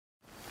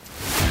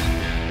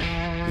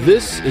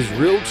This is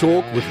Real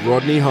Talk with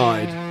Rodney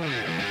Hyde.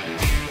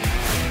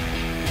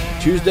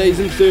 Tuesdays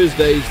and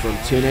Thursdays from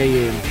 10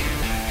 a.m.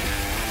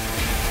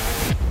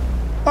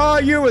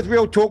 You're with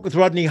Real Talk with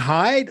Rodney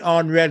Hyde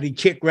on Reality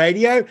Check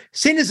Radio.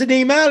 Send us an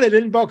email at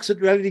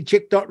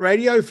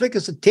inbox@realitycheck.radio. Flick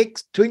us a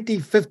text,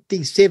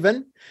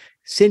 2057.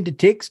 Send a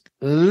text.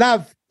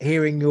 Love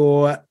hearing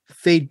your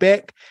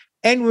feedback.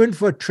 And we're in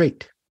for a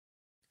treat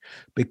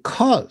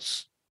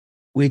because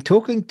we're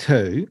talking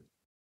to,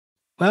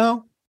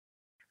 well,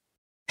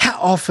 how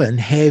often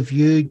have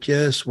you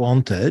just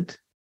wanted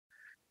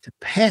to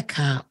pack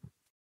up,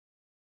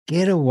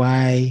 get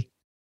away,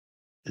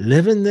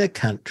 live in the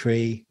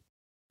country,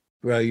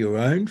 grow your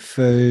own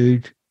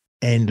food,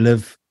 and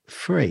live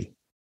free?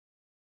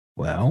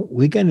 Well,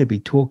 we're going to be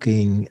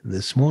talking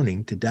this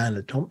morning to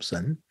Dana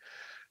Thompson,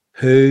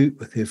 who,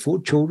 with her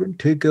 4 children,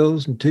 2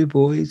 girls and 2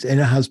 boys, and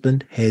her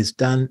husband, has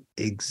done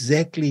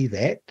exactly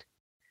that.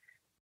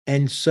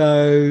 And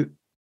so,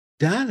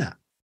 Dana,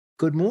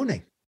 good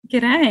morning.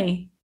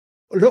 G'day.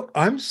 Look,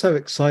 I'm so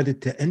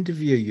excited to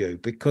interview you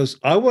because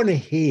I want to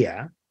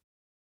hear.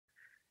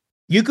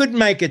 You could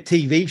make a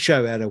TV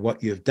show out of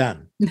what you've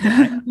done.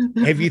 Right?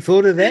 Have you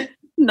thought of that?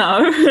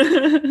 No.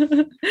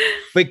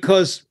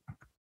 Because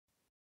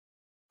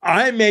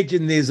I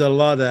imagine there's a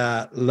lot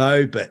of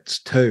low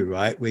bits too,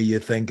 right? Where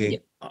you're thinking,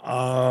 yep.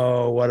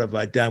 Oh, what have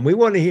I done? We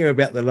want to hear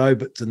about the low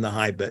bits and the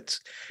high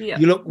bits. Yep.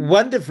 You look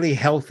wonderfully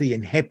healthy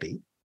and happy.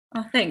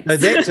 Oh, thanks. So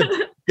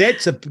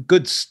that's a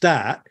good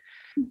start.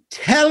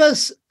 Tell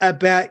us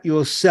about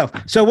yourself.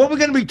 So what we're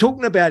going to be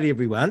talking about,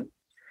 everyone,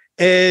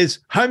 is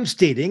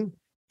homesteading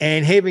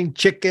and having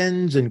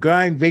chickens and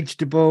growing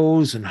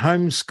vegetables and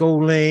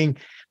homeschooling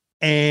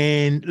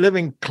and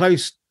living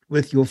close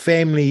with your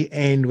family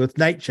and with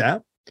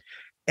nature.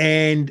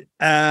 And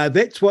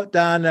that's what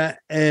Dana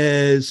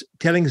is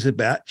telling us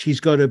about. She's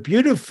got a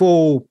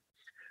beautiful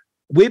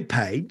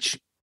webpage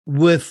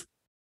with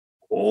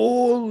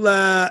all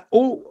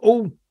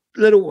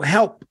little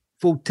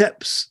helpful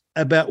tips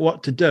about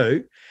what to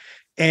do,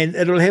 and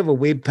it'll have a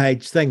web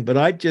page thing. But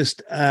I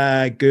just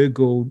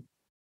Googled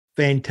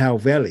Fantail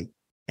Valley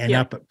and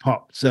up it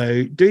popped.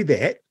 So do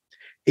that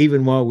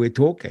even while we're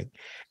talking.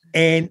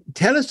 And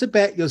tell us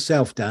about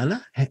yourself,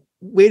 Dana.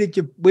 Where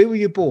were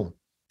you born?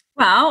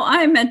 Well,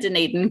 I'm a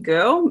Dunedin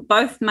girl.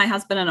 Both my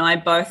husband and I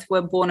both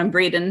were born and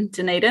bred in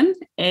Dunedin.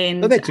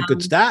 And that's a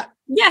good start.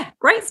 Yeah,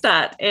 great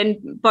start. And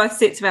both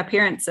sets of our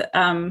parents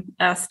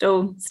are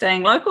still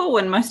staying local,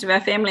 and most of our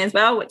family as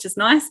well, which is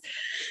nice.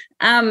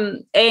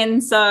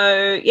 And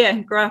so,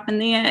 grew up in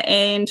there.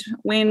 And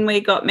when we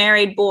got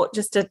married, bought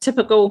just a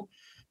typical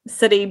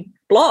city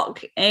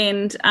block,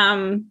 and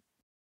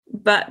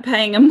but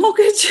paying a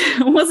mortgage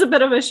was a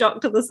bit of a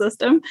shock to the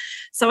system.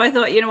 So I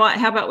thought, you know what,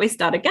 how about we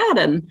start a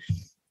garden?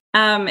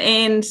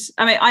 And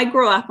I mean, I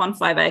grew up on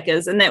 5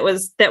 acres, and that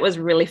was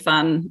really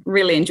fun.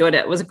 Really enjoyed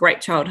it. It was a great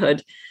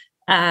childhood.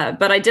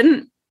 But I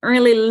didn't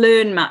really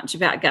learn much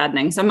about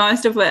gardening. So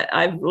most of it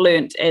I've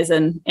learned as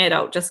an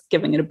adult, just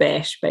giving it a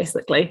bash,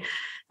 basically.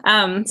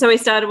 So we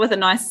started with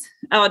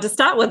to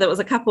start with, it was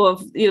a couple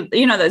of,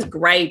 you know, those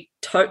grey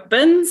tote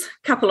bins, a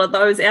couple of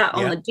those out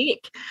on the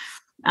deck,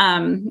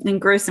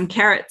 and grew some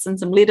carrots and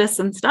some lettuce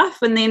and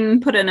stuff, and then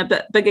put in a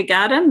bit bigger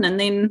garden. And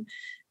then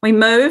we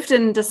moved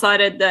and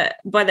decided that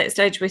by that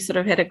stage we sort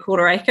of had a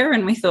 1/4 acre,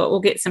 and we thought we'll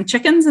get some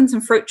chickens and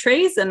some fruit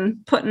trees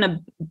and put in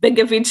a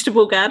bigger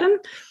vegetable garden.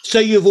 So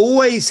you've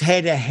always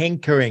had a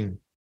hankering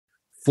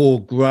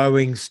for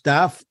growing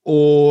stuff,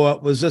 or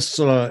was this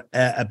sort of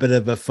a bit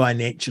of a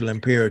financial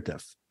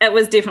imperative? It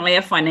was definitely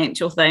a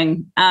financial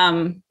thing.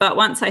 But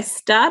once I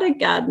started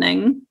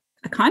gardening,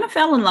 I kind of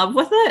fell in love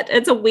with it.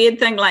 It's a weird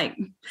thing. Like,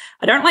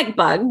 I don't like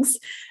bugs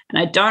and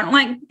I don't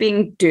like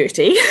being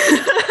dirty.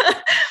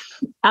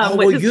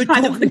 You're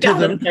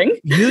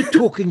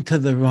talking to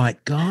the right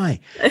guy,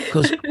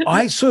 because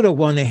I sort of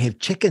want to have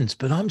chickens,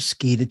 but I'm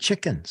scared of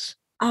chickens.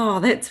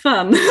 Oh, that's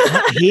fun.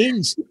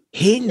 Hens.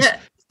 Yeah.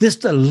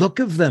 Just the look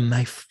of them,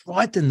 they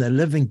frighten the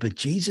living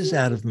bejesus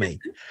out of me.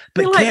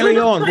 But like, carry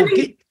on.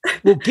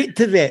 We'll get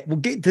to that.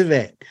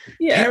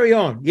 Yeah. Carry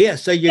on. Yeah.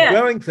 So you're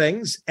growing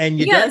things, and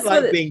you don't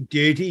like being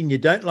dirty, and you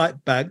don't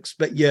like bugs,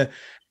 but you're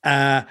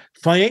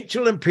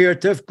financial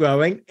imperative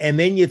growing, and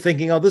then you're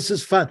thinking, oh, this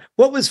is fun.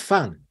 What was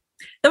fun?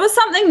 There was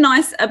something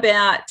nice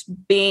about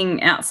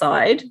being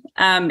outside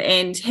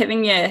and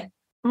having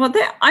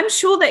I'm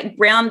sure that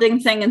grounding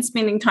thing and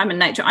spending time in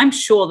nature, I'm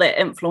sure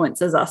that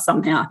influences us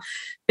somehow,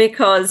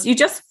 because you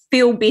just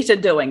feel better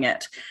doing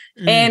it.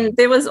 And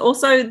there was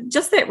also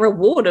just that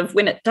reward of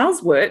when it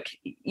does work,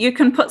 you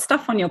can put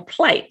stuff on your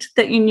plate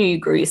that you knew you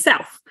grew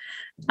yourself.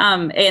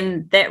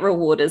 And that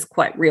reward is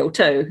quite real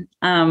too.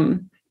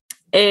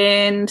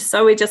 And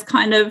so we just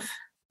kind of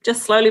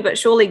just slowly but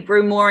surely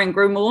grew more and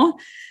grew more.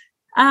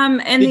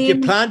 Did you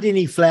plant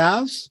any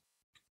flowers?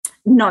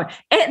 No.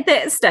 At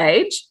that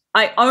stage,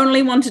 I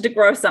only wanted to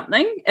grow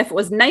something if it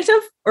was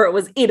native or it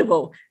was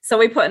edible. So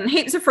we put in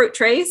heaps of fruit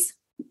trees,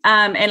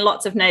 and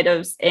lots of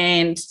natives,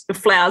 and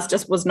flowers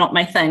just was not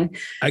my thing.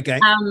 Okay.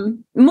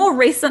 More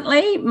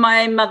recently,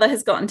 my mother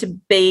has got into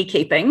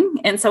beekeeping,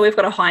 and so we've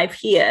got a hive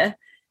here.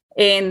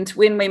 And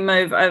when we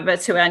move over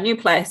to our new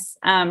place,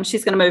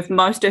 she's going to move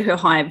most of her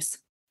hives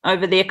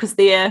over there because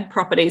their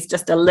property is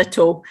just a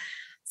little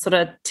sort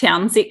of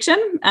town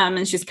section,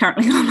 and she's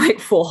currently got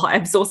like 4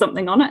 hives or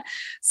something on it.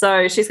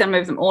 So she's going to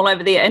move them all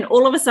over there. And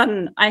all of a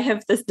sudden, I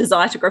have this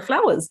desire to grow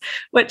flowers,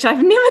 which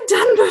I've never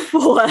done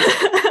before.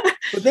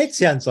 Well, that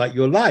sounds like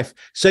your life.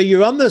 So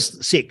you're on this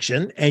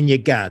section and you're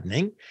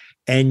gardening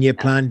and you're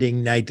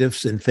planting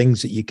natives and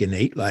things that you can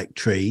eat, like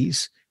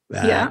trees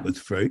with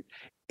fruit.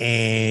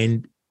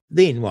 And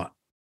then what?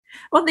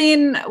 Well,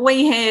 then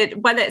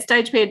by that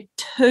stage, we had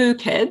 2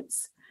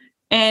 kids.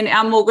 And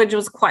our mortgage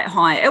was quite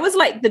high. It was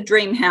like the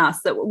dream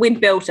house that we'd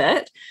built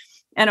it.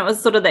 And it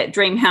was sort of that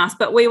dream house.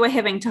 But we were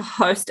having to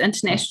host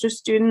international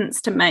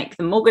students to make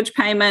the mortgage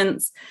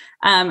payments.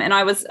 And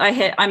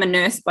I'm a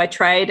nurse by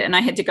trade, and I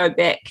had to go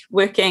back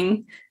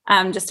working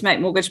just to make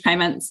mortgage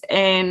payments.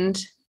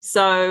 And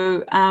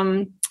so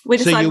we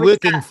decided.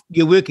 So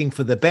you're working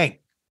for the bank.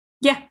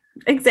 Yeah,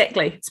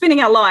 exactly. Spending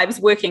our lives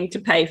working to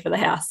pay for the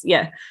house.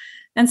 Yeah.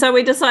 And so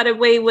we decided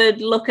we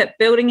would look at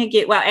building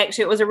again. Well,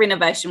 actually, it was a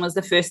renovation was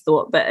the first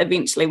thought, but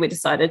eventually we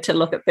decided to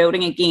look at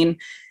building again.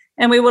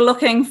 And we were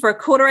looking for a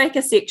 1/4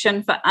 acre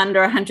section for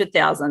under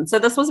 100,000. So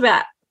this was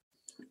about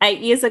 8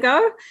 years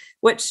ago,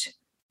 which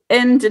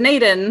in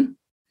Dunedin,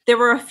 there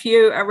were a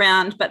few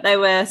around, but they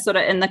were sort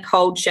of in the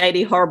cold,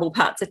 shady, horrible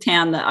parts of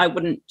town that I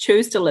wouldn't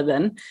choose to live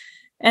in.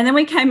 And then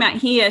we came out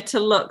here to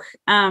look.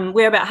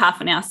 We're about half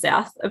an hour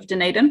south of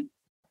Dunedin.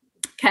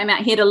 Came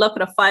out here to look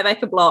at a 5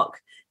 acre block.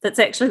 That's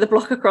actually the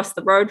block across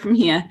the road from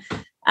here.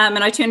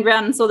 And I turned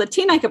around and saw the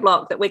 10 acre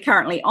block that we're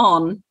currently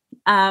on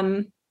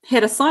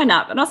had a sign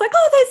up. And I was like,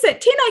 oh, there's that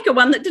 10 acre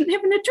one that didn't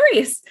have an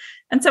address.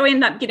 And so we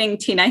ended up getting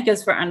 10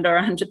 acres for under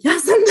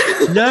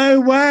 100,000. No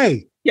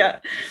way. Yeah.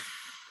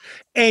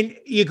 And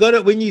you got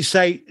it when you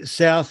say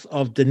south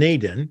of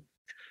Dunedin.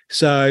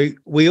 So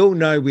we all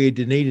know where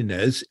Dunedin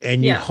is,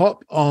 and you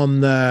hop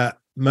on the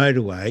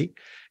motorway.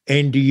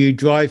 And do you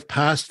drive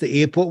past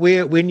the airport?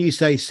 When you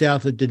say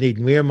south of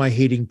Dunedin, where am I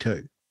heading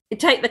to? You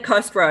take the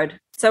coast road.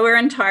 So we're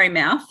in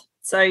Tairymouth.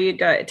 So you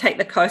take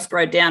the coast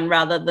road down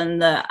rather than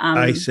the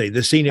I see,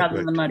 the scenic rather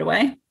route. than the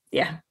motorway.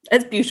 Yeah,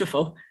 it's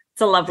beautiful.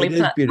 It's a lovely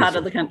part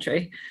of the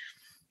country.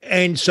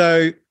 And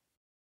so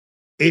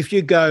if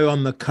you go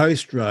on the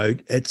coast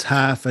road, it's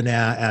half an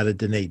hour out of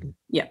Dunedin.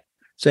 Yeah.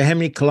 So how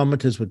many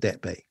kilometres would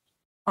that be?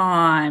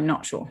 I'm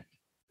not sure.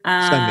 So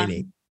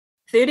many.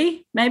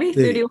 30, maybe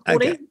 30 or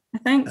 40, okay. I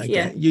think. Okay.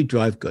 Yeah. You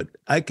drive good.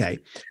 Okay.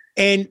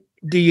 And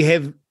do you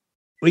have,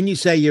 when you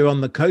say you're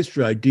on the coast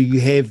road, do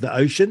you have the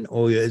ocean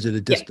or is it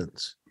a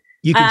distance?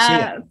 Yeah. You can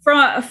see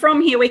it.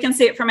 From here, we can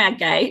see it from our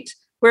gate.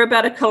 We're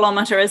about 1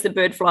 kilometre as the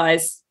bird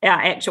flies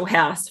our actual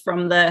house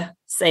from the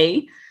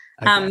sea.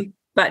 Okay.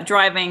 But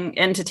driving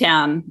into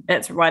town,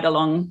 it's right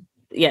along.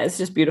 Yeah, it's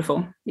just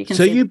beautiful. You can.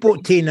 So you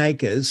bought 10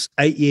 acres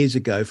 8 years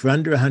ago for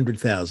under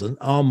 100,000.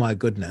 Oh my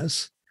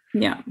goodness.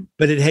 Yeah.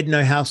 But it had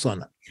no house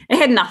on it. It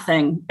had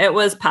nothing. It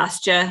was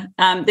pasture.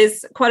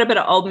 There's quite a bit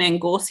of old man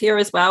gorse here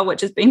as well,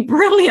 which has been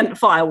brilliant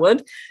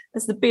firewood.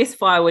 It's the best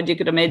firewood you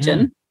could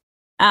imagine.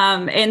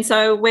 And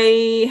so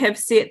we have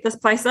set this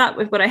place up.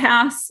 We've got a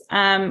house.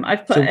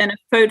 I've put in a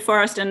food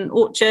forest and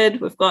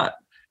orchard. We've got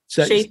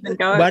sheep and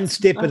goats. One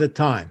step at a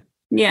time.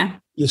 Yeah.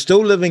 You're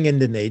still living in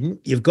Dunedin.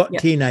 You've got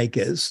 10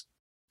 acres.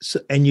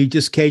 And you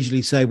just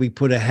casually say, we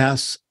put a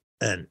house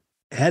in.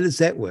 How does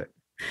that work?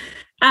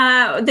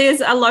 There's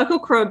a local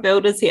crew of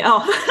builders here.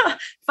 Oh,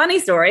 funny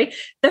story.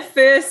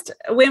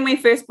 When we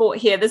first bought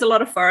here, there's a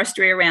lot of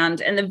forestry around,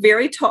 and the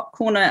very top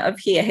corner of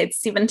here had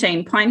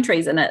 17 pine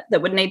trees in it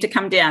that would need to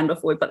come down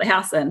before we put the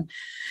house in.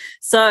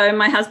 So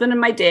my husband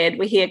and my dad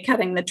were here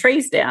cutting the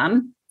trees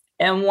down,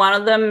 and one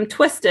of them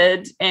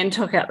twisted and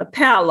took out the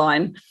power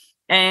line,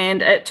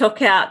 and it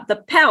took out the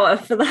power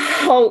for the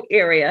whole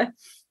area.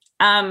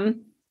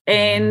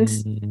 And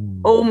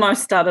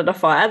almost started a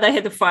fire. They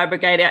had the fire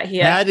brigade out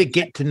here. How to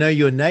get to know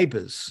your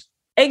neighbours.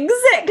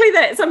 Exactly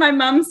that. So my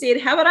mum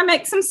said, how about I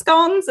make some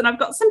scones, and I've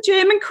got some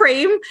jam and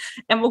cream,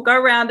 and we'll go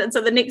around. And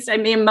so the next day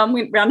me and mum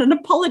went round and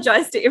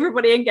apologised to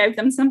everybody and gave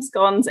them some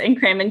scones and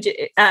cream and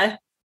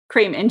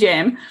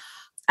jam.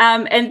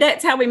 And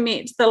that's how we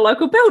met the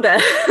local builder.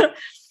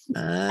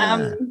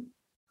 And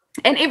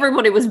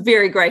everybody was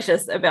very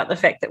gracious about the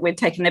fact that we'd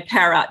taken their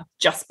power out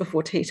just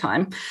before tea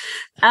time.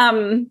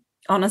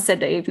 On a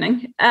Saturday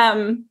evening.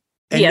 And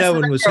no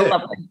one was hurt.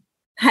 Lovely.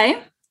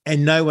 Hey?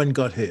 And no one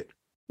got hurt.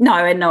 No,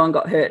 and no one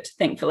got hurt,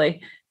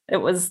 thankfully. It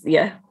was,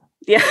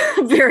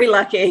 very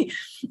lucky.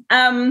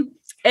 And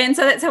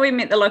so that's how we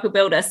met the local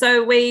builder.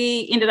 So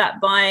we ended up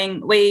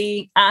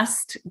we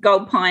asked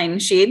Gold Pine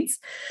Sheds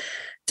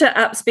to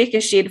up-spec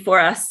a shed for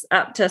us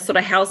up to sort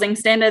of housing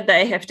standard.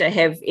 They have to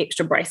have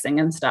extra bracing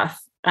and stuff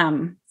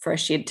for a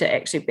shed to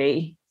actually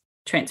be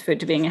transferred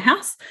to being a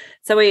house.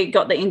 So we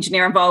got the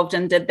engineer involved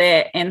and did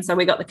that. And so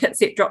we got the kit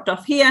set dropped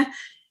off here.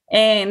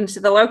 And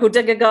the local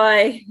digger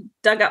guy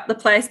dug up the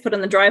place, put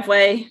in the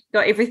driveway,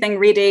 got everything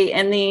ready,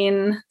 and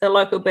then the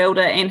local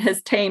builder and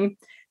his team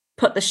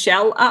put the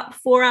shell up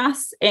for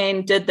us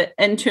and did the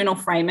internal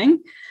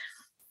framing.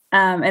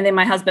 And then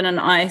my husband and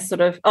I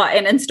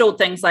and installed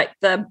things like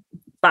the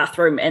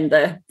bathroom and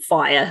the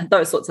fire,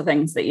 those sorts of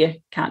things that you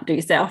can't do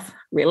yourself,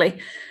 really.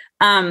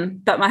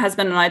 But my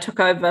husband and I took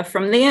over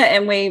from there,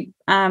 and we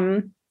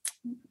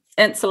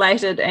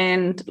insulated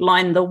and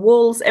lined the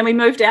walls, and we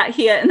moved out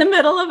here in the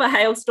middle of a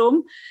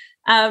hailstorm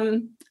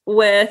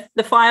with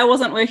the fire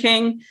wasn't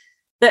working,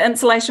 the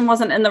insulation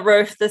wasn't in the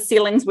roof, the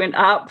ceilings went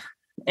up,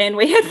 and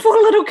we had 4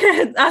 little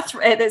kids,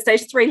 at that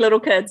stage 3 little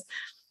kids.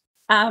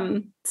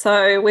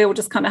 So we all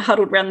just kind of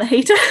huddled around the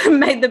heater and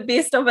made the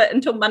best of it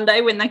until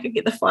Monday when they could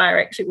get the fire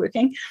actually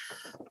working.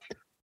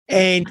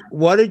 And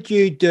what did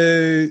you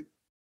do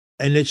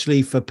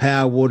initially for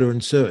power, water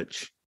and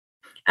sewage?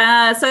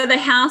 So the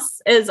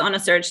house is on a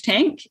sewage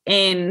tank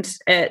and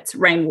it's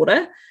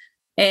rainwater.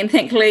 And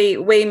thankfully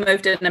we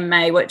moved in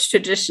May, which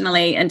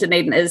traditionally in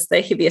Dunedin is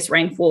the heaviest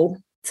rainfall.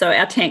 So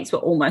our tanks were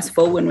almost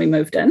full when we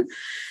moved in,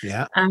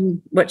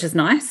 which is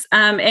nice.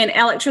 And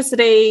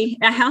electricity,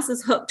 our house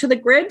is hooked to the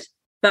grid,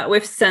 but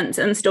we've since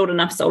installed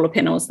enough solar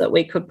panels that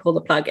we could pull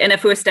the plug. And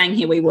if we were staying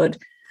here, we would.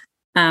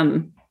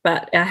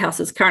 But our house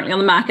is currently on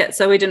the market,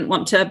 so we didn't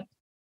want to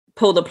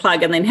pull the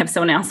plug and then have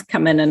someone else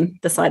come in and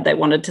decide they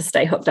wanted to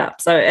stay hooked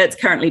up. So it's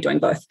currently doing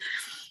both.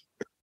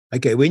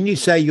 Okay, when you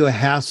say your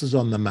house is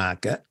on the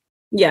market,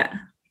 yeah,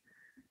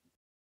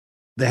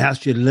 the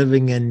house you're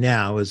living in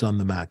now is on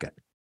the market.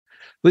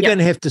 We're going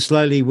to have to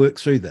slowly work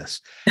through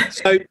this.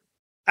 So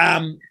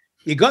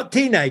you got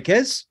 10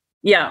 acres.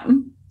 Yeah.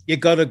 You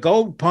got a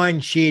gold pine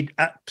shed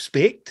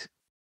up-spec'd.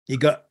 You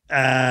got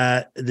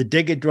the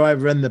digger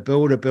driver and the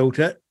builder built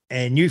it,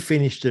 and you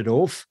finished it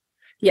off.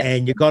 Yeah.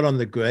 And you got on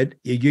the grid.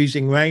 You're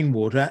using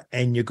rainwater,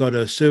 and you got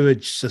a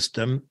sewage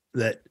system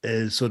that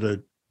is sort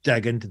of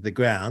dug into the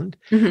ground.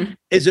 Mm-hmm.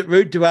 Is it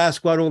rude to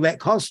ask what all that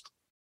cost?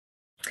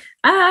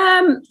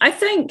 I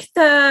think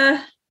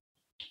the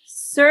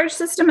sewage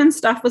system and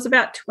stuff was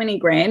about 20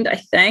 grand, I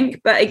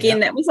think. But again,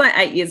 that was like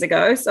 8 years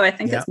ago. So I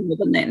think it's more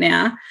than that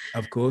now.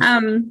 Of course.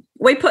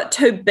 We put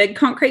 2 big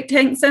concrete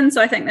tanks in.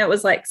 So I think that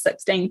was like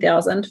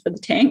 16,000 for the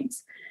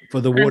tanks.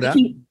 For the water?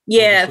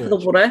 For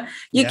the water.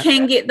 You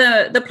can get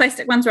the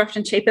plastic ones are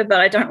often cheaper, but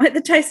I don't like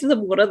the taste of the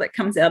water that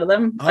comes out of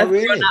them. Oh,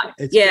 really?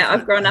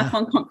 I've grown up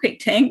on concrete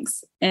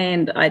tanks,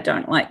 and I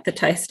don't like the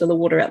taste of the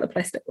water out the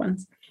plastic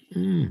ones.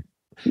 Mm.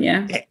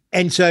 Yeah.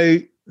 And so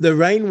the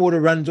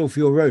rainwater runs off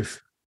your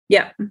roof?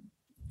 Yeah. Do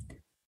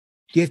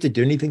you have to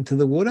do anything to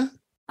the water?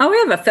 Oh, we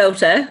have a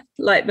filter,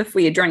 like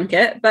before you drink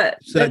it, but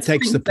so it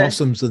takes the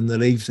possums and the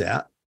leaves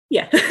out.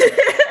 Yeah. I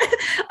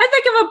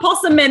think if a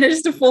possum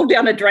manages to fall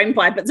down a drain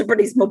pipe, it's a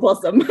pretty small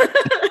possum.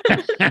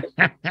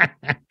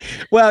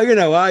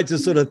 Well, I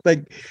just sort of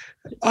think,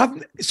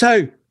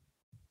 so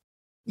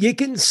you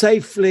can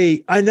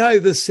safely, I know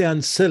this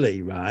sounds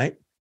silly, right?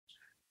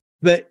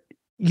 But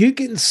you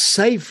can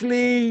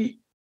safely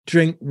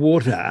drink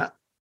water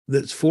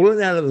that's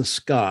fallen out of the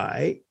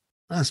sky.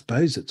 I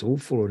suppose it's all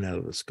fallen out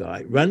of the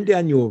sky. Run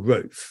down your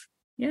roof,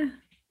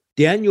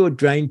 down your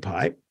drain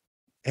pipe,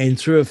 and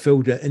through a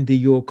filter into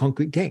your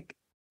concrete tank.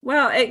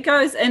 Well, it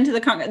goes into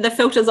the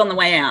filter's on the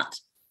way out.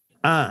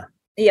 Ah.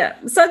 Yeah.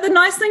 So the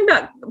nice thing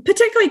about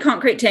particularly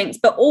concrete tanks,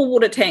 but all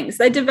water tanks,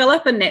 they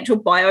develop a natural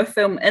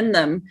biofilm in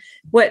them,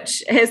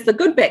 which has the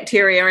good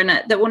bacteria in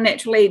it that will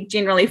naturally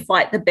generally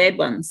fight the bad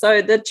ones.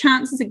 So the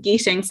chances of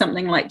getting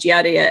something like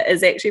Giardia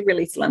is actually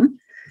really slim.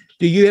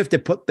 Do you have to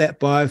put that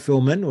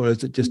biofilm in, or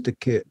is it just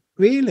occur?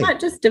 Really? No,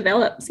 it just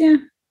develops, yeah.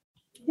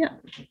 Yeah.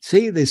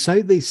 See, there's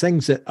these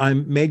things that I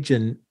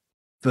imagine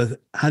for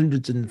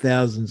hundreds and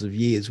thousands of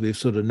years we've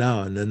sort of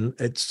known, and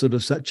it's sort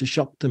of such a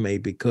shock to me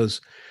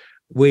because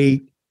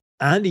we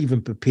aren't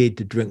even prepared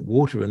to drink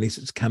water unless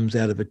it comes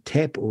out of a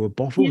tap or a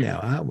bottle now,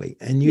 aren't we?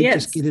 And you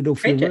just get it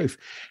off your roof.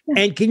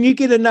 Yeah. And can you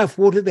get enough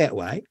water that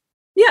way?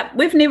 Yeah,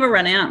 we've never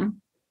run out.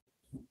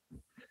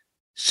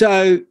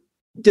 So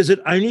does it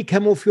only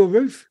come off your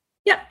roof?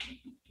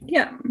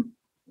 Yeah.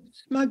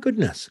 My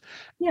goodness.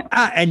 Yeah.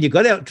 And you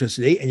got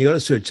electricity and you got a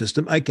sewage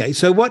system. Okay,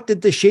 so what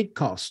did the shed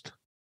cost?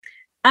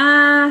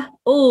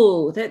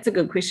 That's a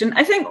good question.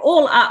 I think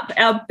all up,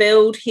 our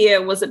build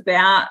here was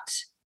about,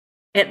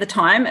 at the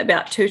time,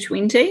 about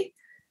 220.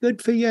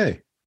 Good for you.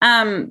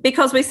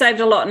 Because we saved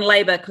a lot in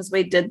labour because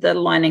we did the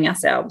lining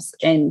ourselves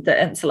and the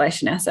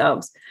insulation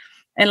ourselves.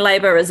 And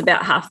labour is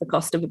about half the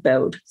cost of a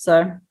build.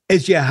 So,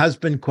 is your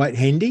husband quite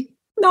handy?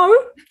 No.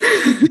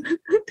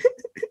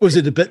 Was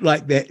it a bit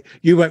like that?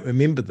 You won't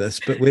remember this,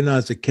 but when I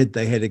was a kid,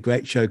 they had a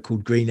great show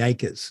called Green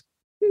Acres.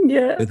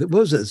 Yeah.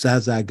 Was it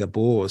Zaza Gabor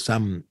or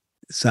some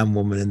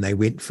woman, and they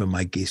went from,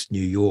 I guess,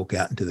 New York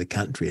out into the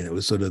country, and it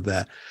was sort of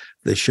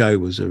the show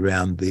was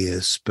around their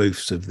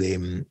spoofs of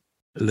them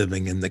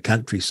living in the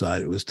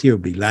countryside. It was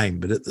terribly lame,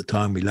 but at the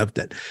time we loved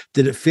it.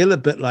 Did it feel a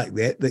bit like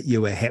that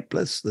you were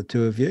hapless, the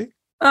two of you?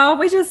 Oh,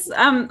 we just,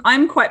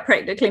 I'm quite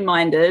practically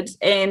minded,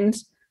 and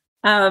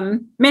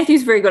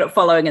Matthew's very good at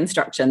following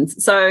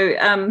instructions.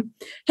 So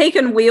he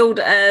can wield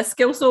a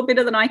skill saw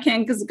better than I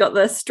can because he's got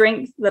the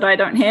strength that I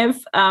don't have.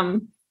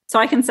 So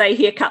I can say,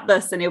 here, cut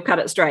this, and he'll cut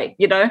it straight,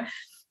 you know.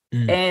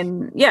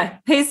 And yeah,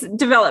 he's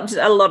developed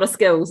a lot of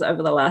skills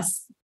over the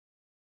last,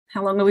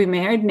 how long have we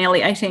married?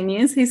 Nearly 18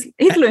 years. He's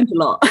learned a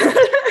lot.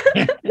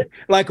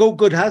 Like all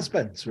good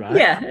husbands, right?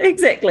 Yeah,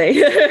 exactly.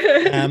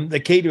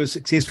 The key to a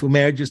successful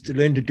marriage is to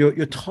learn to do what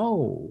you're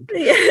told.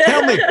 Yeah.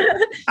 Tell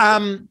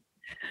me,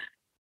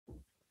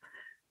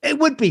 it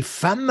would be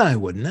fun though,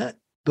 wouldn't it?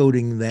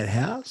 Building that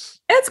house.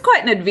 It's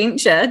quite an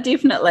adventure,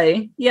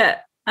 definitely. Yeah.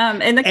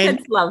 And the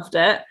kids loved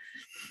it.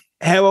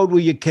 How old were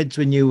your kids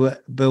when you were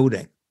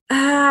building?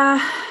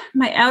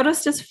 My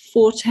eldest is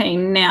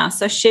 14 now,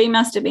 so she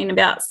must have been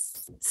about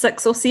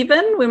 6 or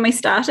 7 when we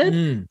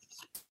started.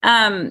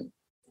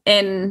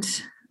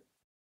 And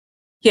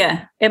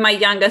yeah, and my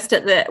youngest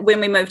when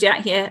we moved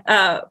out here,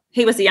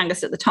 he was the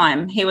youngest at the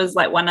time. He was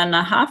like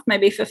 1.5,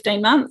 maybe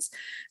 15 months.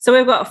 So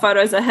we've got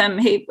photos of him.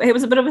 He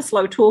was a bit of a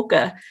slow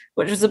talker,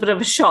 which was a bit of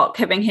a shock,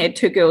 having had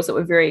 2 girls that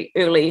were very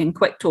early and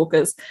quick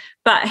talkers.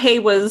 But he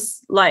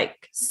was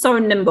like so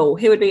nimble.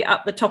 He would be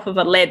up the top of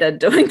a ladder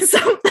doing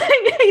something.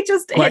 He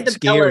just quite had the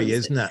scary, balance.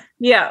 Isn't it?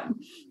 Yeah,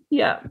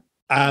 yeah.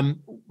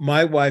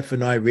 My wife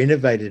and I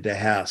renovated a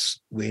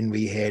house when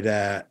we had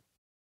a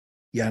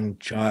young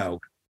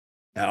child.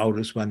 Our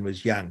oldest one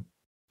was young.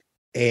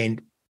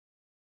 And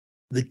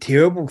the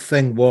terrible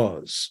thing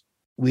was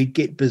we'd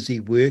get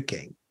busy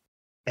working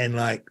and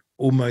like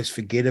almost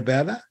forget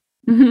about her.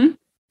 Mm-hmm.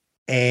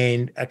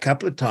 And a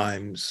couple of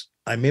times,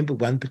 I remember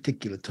one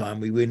particular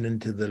time we went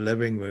into the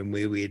living room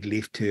where we had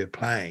left her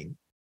playing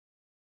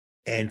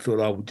and thought,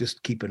 I will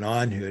just keep an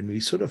eye on her. And we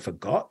sort of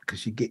forgot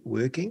because you get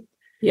working.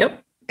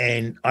 Yep.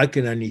 And I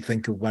can only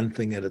think of one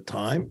thing at a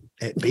time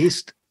at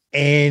best.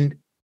 And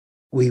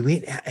we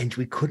went out and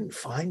we couldn't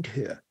find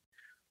her.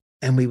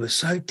 And we were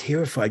so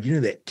terrified, you know,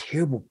 that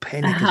terrible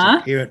panic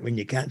as a parent when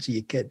you can't see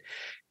your kid.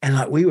 And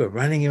like we were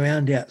running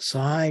around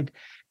outside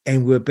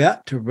and we're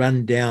about to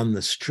run down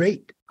the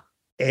street.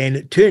 And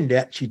it turned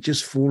out she'd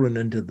just fallen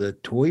into the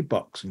toy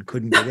box and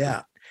couldn't get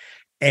out.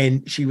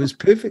 And she was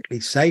perfectly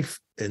safe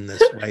in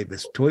this way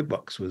this toy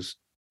box was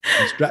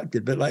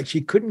constructed, but like she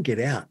couldn't get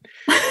out.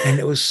 And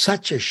it was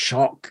such a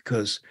shock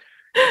because,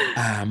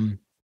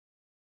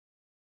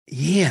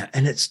 yeah,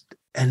 and it's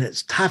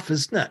tough,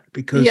 isn't it?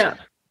 Because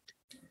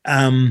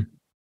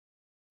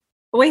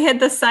we had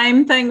the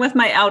same thing with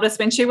my eldest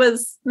when she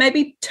was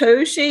maybe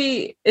 2.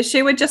 She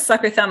would just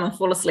suck her thumb and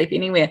fall asleep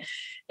anywhere.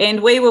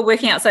 And we were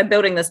working outside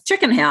building this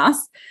chicken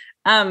house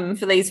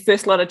for these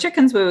first lot of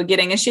chickens we were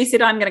getting. And she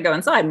said, I'm going to go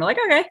inside. And we're like,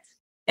 okay.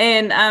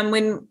 And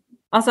when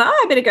I was like,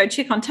 I better go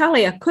check on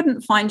Tali, I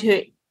couldn't find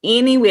her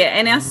anywhere.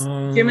 And our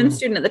German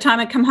student at the time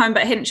had come home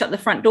but hadn't shut the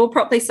front door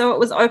properly, so it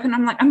was open.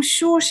 I'm like, I'm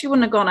sure she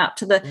wouldn't have gone up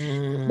to the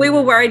we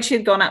were worried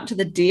she'd gone up to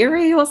the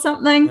dairy or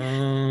something.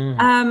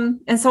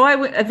 And so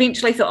I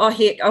eventually thought, oh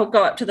heck, I'll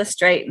go up to the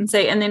street and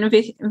see. And then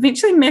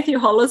eventually Matthew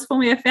hollers for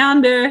me. I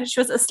found her.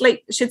 She was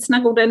asleep. She'd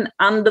snuggled in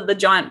under the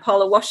giant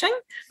pile of washing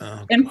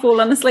and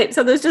fallen asleep.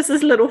 So there's just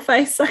this little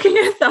face sucking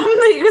her thumb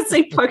that you could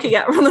see poking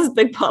out from this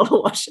big pile of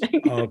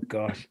washing. Oh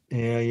gosh.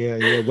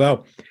 Yeah.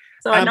 Well,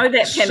 so I know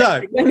that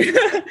panic.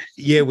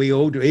 Yeah, we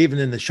all do. Even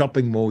in the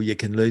shopping mall, you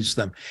can lose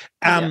them.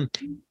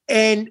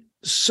 And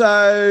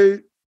so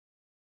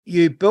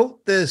you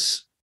built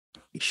this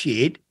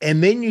shed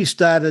and then you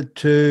started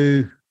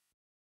to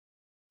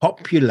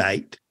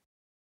populate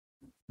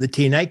the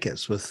 10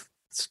 acres with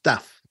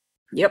stuff.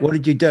 Yep. What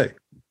did you do?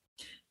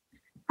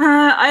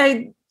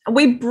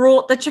 We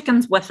brought the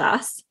chickens with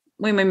us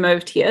when we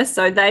moved here.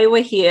 So they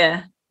were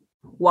here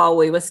while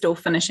we were still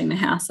finishing the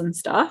house and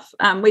stuff.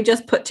 We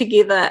just put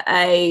together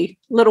a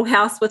little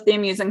house with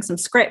them using some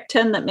scrap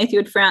tin that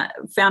Matthew had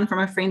found from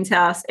a friend's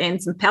house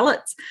and some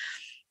pallets,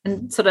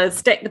 and sort of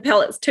stacked the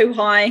pallets too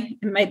high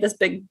and made this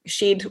big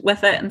shed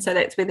with it. And so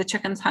that's where the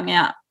chickens hung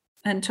out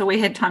until we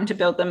had time to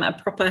build them a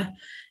proper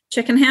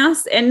chicken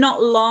house. And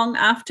not long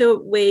after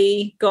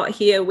we got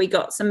here, we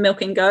got some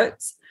milking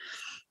goats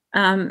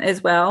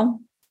as well.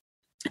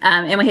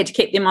 And we had to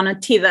keep them on a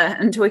tether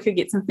until we could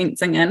get some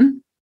fencing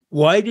in.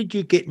 Why did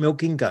you get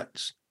milking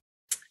goats?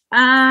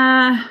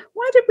 Why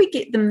did we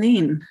get them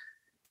then?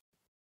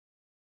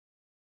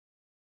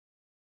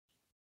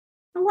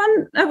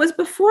 It was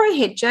before I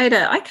had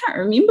Jada. I can't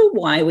remember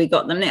why we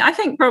got them then. I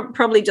think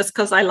probably just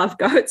because I love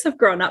goats. I've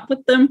grown up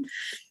with them.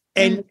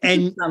 And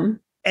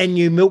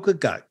you milk a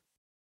goat?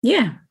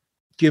 Yeah.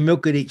 Do you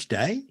milk it each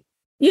day?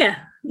 Yeah.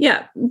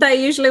 They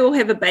usually will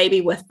have a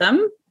baby with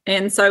them.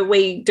 And so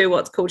we do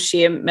what's called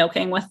share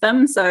milking with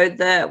them.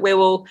 So we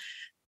will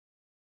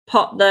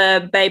pop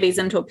the babies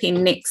into a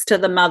pen next to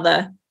the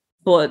mother,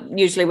 or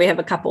usually we have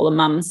a couple of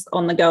mums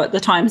on the go at the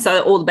time,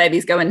 so all the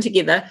babies go in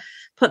together,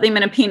 put them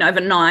in a pen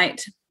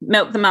overnight,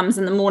 milk the mums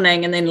in the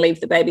morning, and then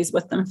leave the babies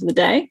with them for the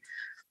day.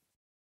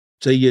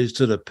 So you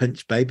sort of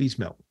pinch babies'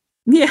 milk?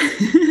 Yeah.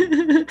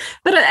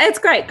 But it's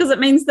great because it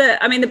means that,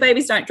 the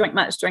babies don't drink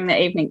much during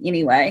the evening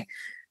anyway.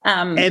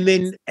 And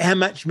then how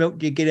much milk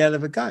do you get out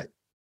of a goat?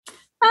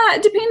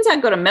 It depends how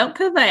good a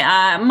milker they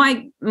are.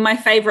 My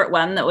favourite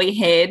one that we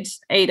had,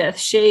 Edith,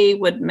 she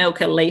would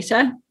milk a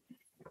litre.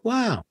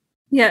 Wow.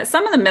 Yeah,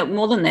 some of them milk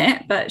more than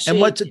that, but And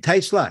what's it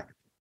taste like?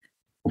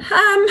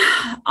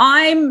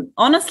 I'm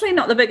honestly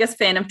not the biggest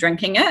fan of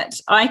drinking it.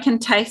 I can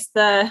taste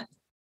I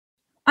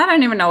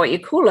don't even know what you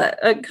call it,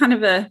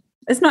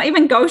 it's not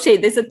even goaty.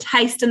 There's a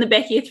taste in the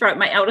back of your throat.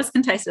 My eldest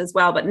can taste it as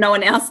well, but no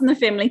one else in the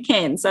family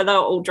can, so they'll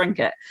all drink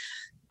it.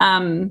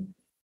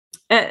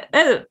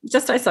 It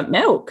just tastes like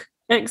milk,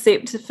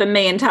 except for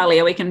me and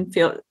Talia, we can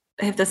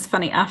have this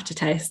funny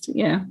aftertaste.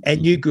 Yeah.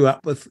 And you grew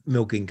up with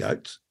milking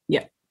goats?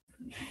 Yeah.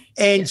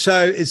 And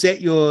so is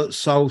that your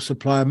sole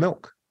supply of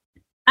milk?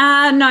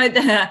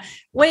 No,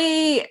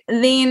 we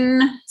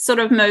then sort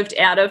of moved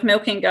out of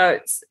milking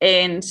goats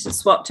and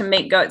swapped to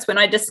meat goats when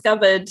I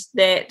discovered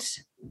that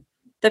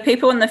the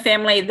people in the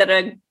family that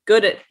are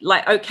good at,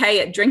 okay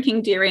at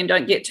drinking dairy and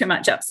don't get too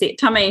much upset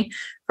tummy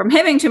from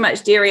having too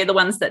much dairy are the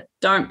ones that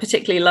don't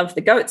particularly love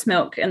the goat's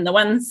milk, and the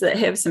ones that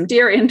have some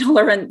dairy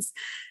intolerance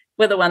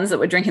were the ones that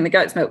were drinking the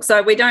goat's milk.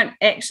 So we don't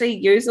actually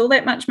use all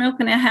that much milk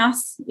in our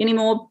house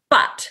anymore,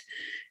 but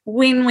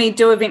when we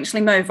do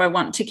eventually move, I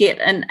want to get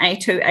an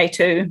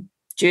A2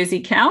 Jersey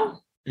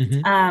cow.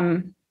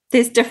 Mm-hmm.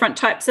 There's different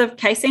types of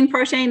casein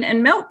protein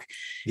in milk,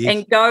 yes.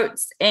 And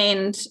goats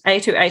and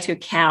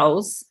A2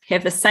 cows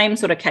have the same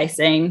sort of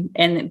casein,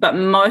 but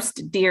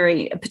most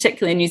dairy,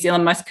 particularly in New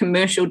Zealand, most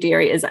commercial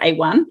dairy is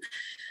A1.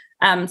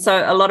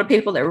 So a lot of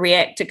people that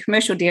react to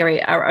commercial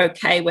dairy are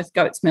okay with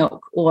goat's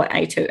milk or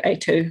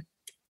A2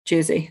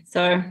 Jersey.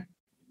 So,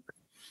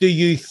 do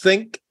you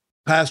think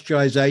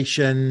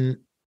pasteurization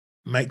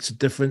makes a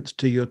difference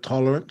to your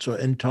tolerance or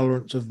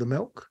intolerance of the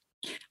milk?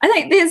 I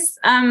think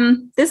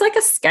there's like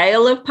a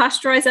scale of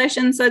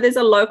pasteurization. So there's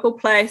a local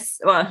place,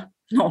 well,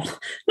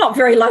 not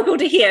very local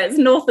to here, it's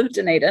north of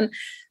Dunedin,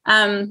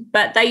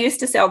 but they used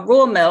to sell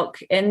raw milk,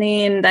 and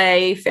then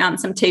they found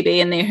some TB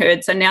in their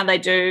herd. So now they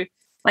do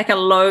like a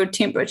low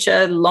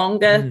temperature,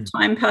 longer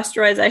time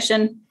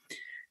pasteurization.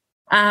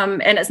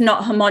 And it's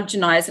not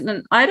homogenized.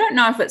 And I don't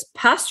know if it's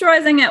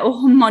pasteurizing it or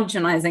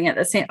homogenizing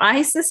it.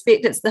 I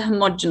suspect it's the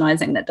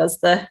homogenizing that does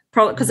the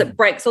problem, because it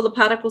breaks all the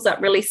particles up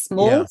really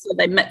small, so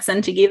they mix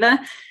in together.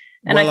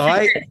 And I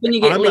think that's when you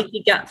get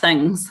leaky gut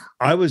things.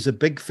 I was a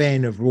big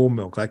fan of raw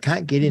milk. I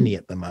can't get any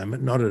at the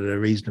moment, not at a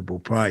reasonable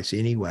price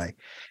anyway.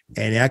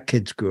 And our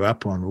kids grew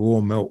up on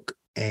raw milk.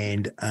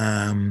 And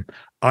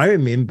I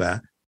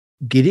remember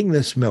getting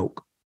this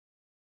milk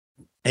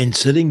and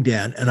sitting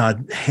down, and I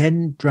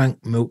hadn't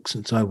drunk milk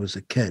since I was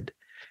a kid.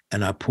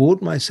 And I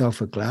poured myself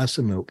a glass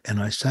of milk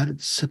and I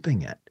started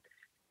sipping it.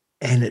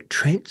 And it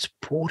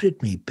transported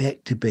me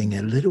back to being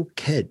a little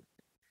kid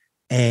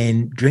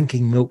and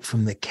drinking milk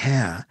from the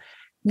cow.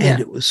 Yeah. And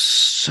it was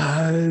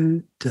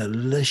so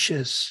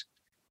delicious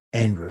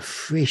and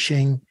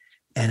refreshing.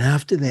 And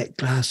after that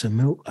glass of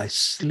milk, I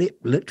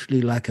slept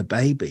literally like a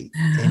baby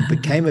and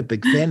became a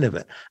big fan of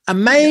it.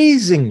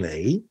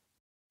 Amazingly,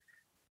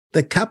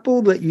 the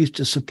couple that used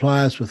to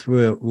supply us with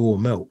raw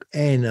milk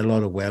and a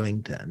lot of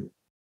Wellington,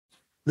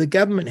 the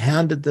government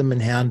hounded them,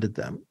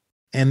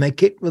 and they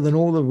kept within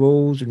all the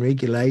rules and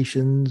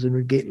regulations and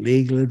would get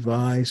legal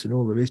advice and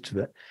all the rest of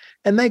it.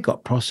 And they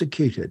got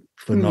prosecuted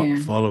for not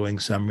following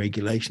some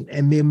regulation.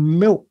 And their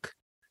milk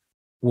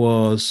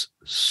was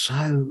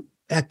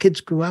our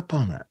kids grew up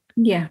on it.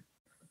 Yeah.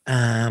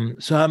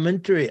 So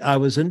I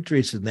was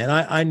interested in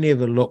that. I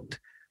never looked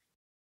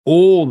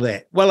all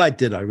that. Well, I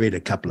did. I read a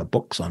couple of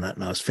books on it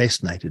and I was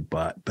fascinated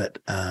by it. But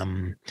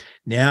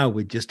now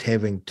we're just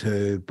having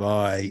to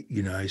buy,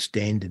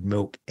 standard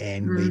milk,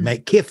 and we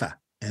make kefir,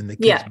 and the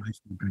kids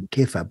mostly drink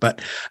kefir.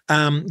 But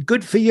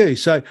good for you.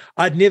 So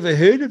I'd never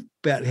heard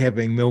about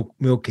having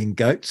milking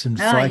goats and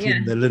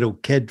fighting the little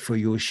kid for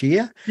your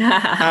share.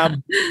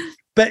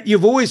 But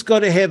you've always got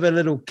to have a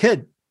little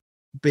kid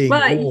being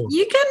born.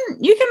 You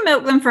can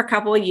milk them for a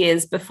couple of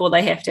years before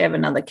they have to have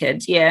another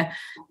kid. Yeah.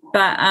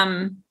 But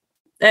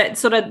that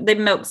sort of the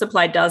milk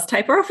supply does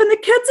taper off, and the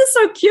kids are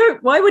so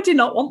cute. Why would you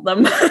not want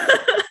them?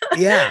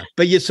 Yeah,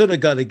 but you sort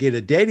of got to get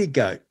a daddy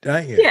goat,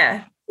 don't you?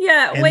 Yeah.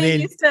 And we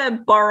used to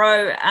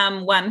borrow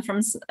one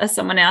from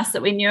someone else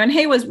that we knew, and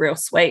he was real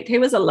sweet. He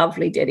was a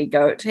lovely daddy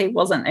goat. He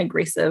wasn't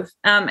aggressive.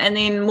 And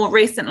then more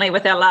recently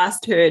with our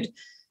last herd,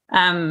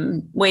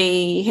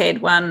 we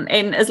had one,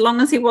 and as long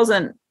as it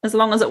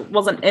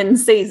wasn't in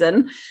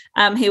season,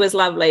 he was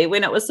lovely.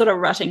 When it was sort of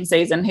rutting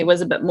season, he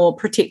was a bit more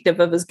protective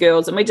of his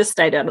girls, and we just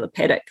stayed out of the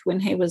paddock when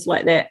he was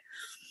like that.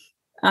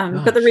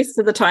 But the rest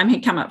of the time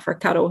he'd come up for a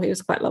cuddle. He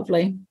was quite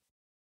lovely.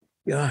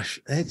 Gosh,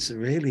 that's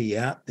really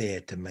out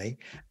there to me.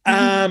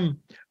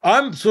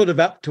 I'm sort of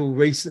up till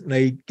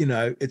recently,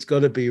 it's got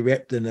to be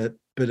wrapped in a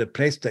bit of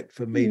plastic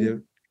for me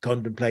to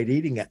contemplate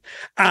eating it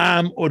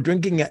or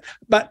drinking it.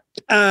 But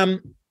so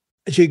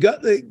you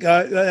got the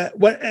go.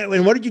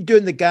 What did you do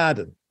in the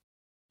garden?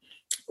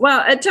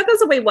 Well, it took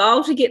us a wee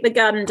while to get the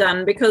garden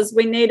done because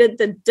we needed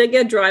the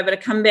digger driver to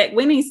come back.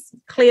 When he's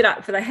cleared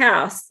up for the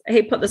house,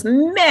 he put this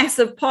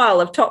massive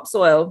pile of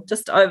topsoil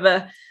just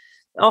over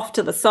off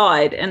to the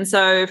side. And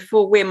so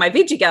for where my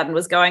veggie garden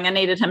was going, I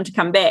needed him to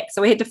come back.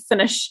 So we had to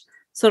finish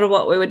sort of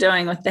what we were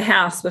doing with the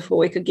house before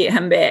we could get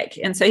him back.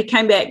 And so he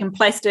came back and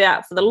placed it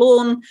out for the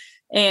lawn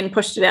and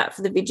pushed it out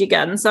for the veggie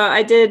garden. So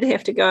I did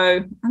have to go,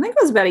 I think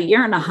it was about 1.5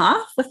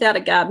 years without a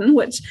garden,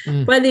 which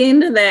by the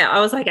end of that, I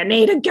was like, I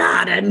need a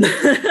garden.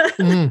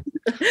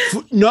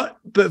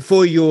 But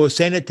for your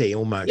sanity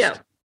almost.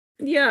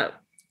 Yeah.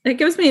 It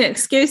gives me an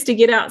excuse to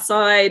get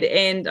outside,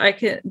 and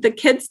the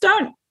kids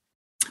don't.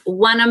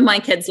 One of my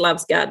kids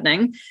loves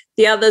gardening.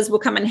 The others will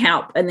come and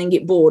help and then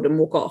get bored and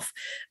walk off.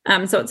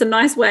 So it's a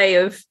nice way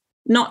of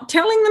not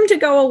telling them to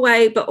go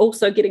away, but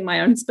also getting my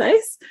own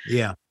space.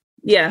 Yeah.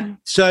 Yeah.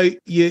 So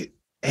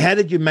how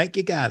did you make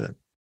your garden?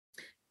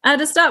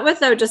 To start with,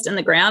 they were just in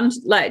the ground,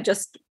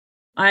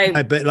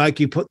 but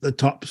like you put the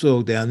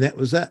topsoil down, that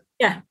was it?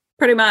 Yeah,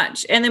 pretty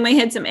much. And then we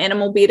had some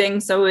animal bedding,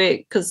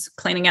 because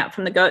cleaning out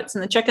from the goats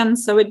and the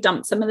chickens, so we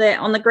dumped some of that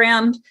on the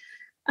ground.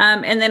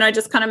 And then I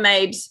just kind of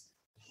made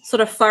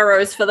sort of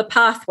furrows for the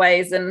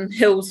pathways and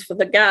hills for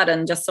the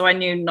garden, just so I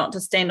knew not to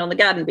stand on the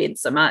garden bed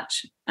so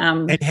much.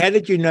 And how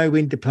did you know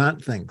when to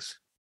plant things?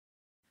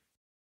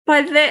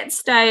 By that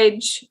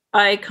stage,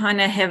 I kind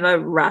of have a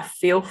rough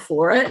feel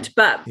for it.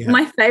 But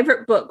my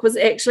favorite book was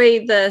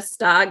actually the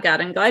Star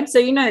Garden Guide. So,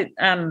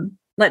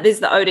 like there's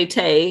the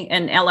ODT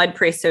and Allied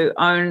Press, who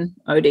own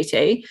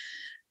ODT,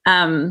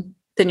 the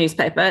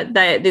newspaper.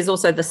 There's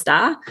also the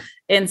Star.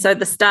 And so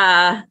the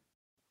Star,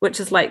 which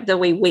is like the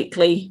wee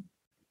weekly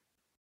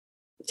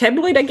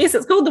tabloid, I guess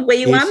it's called, the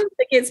wee one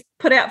that gets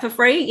put out for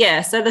free.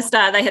 Yeah. So the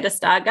Star, they had a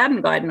Star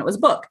Garden Guide, and it was a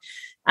book.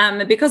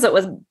 Because it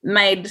was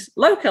made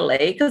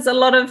locally, because a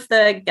lot of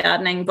the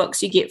gardening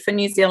books you get for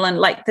New Zealand,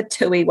 like the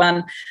Tui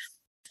one,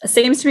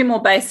 seems to be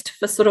more based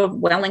for sort of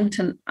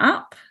Wellington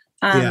up,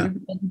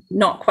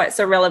 not quite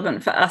so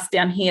relevant for us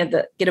down here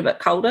that get a bit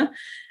colder.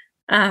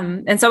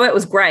 And so it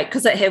was great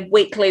because it had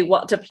weekly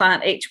what to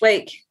plant each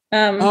week.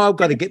 I've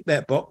got to get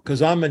that book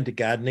because I'm into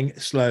gardening,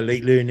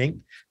 slowly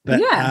learning.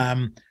 But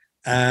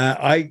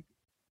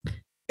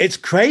it's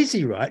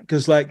crazy, right?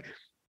 Because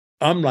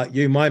I'm like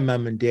you, my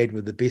mum and dad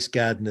were the best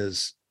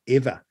gardeners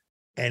ever,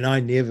 and I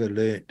never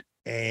learnt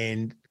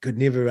and could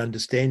never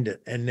understand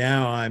it. And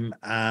now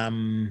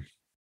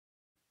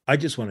I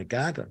just want to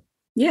garden.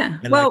 Yeah.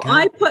 Well,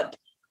 I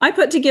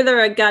put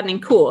together a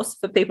gardening course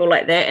for people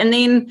like that, and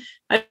then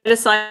I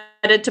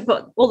decided to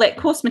put all that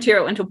course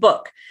material into a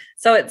book.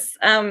 So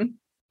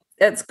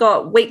it's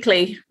got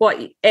weekly what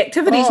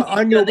activities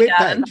on your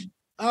webpage.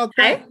 Oh,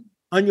 great. Okay.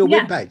 On your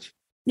webpage.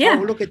 Yeah.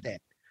 Oh, look at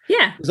that.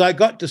 Yeah. Because I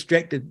got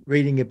distracted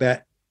reading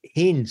about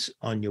hens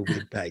on your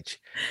webpage.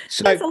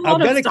 So there's a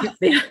lot of stuff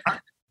there.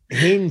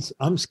 Hens,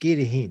 I'm scared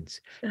of hens.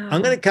 Oh.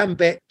 I'm going to come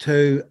back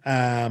to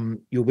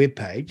your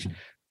webpage.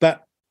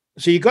 But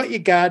so you got your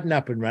garden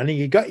up and running,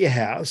 you got your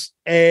house,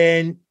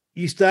 and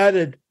you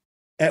started,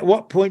 at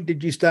what point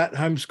did you start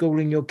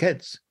homeschooling your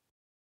kids?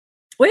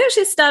 We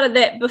actually started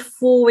that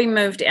before we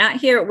moved out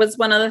here. It was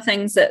one of the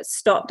things that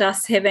stopped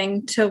us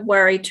having to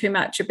worry too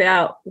much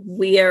about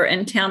where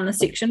in town the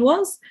section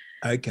was.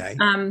 Okay.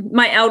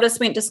 My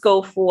eldest went to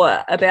school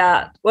for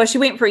she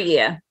went for a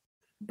year,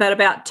 but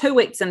about 2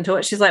 weeks into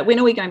it, she's like, when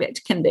are we going back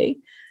to kindy?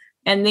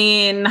 And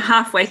then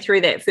halfway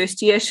through that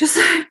first year, she's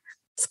like,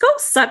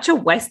 school's such a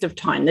waste of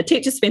time. The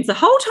teacher spends the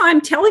whole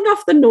time telling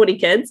off the naughty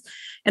kids,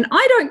 and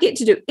I don't get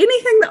to do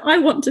anything that I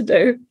want to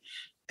do.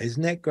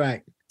 Isn't that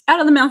great? Out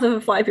of the mouth of a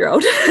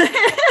 5-year-old.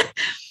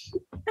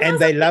 and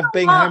they love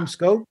being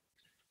homeschooled?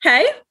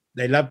 Hey?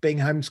 They love being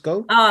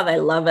homeschooled? Oh, they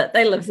love it.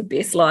 They live the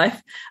best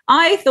life.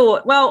 I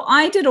thought, well,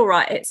 I did all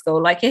right at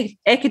school. Like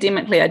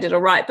academically, I did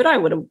all right, but I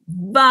would have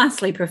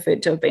vastly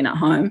preferred to have been at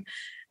home.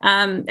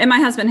 And my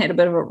husband had a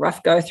bit of a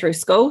rough go through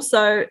school.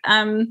 So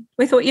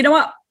we thought, you know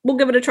what? We'll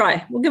give it a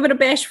try. We'll give it a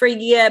bash for a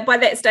year. By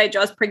that stage, I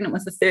was pregnant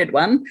with the third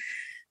one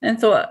and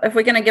thought, if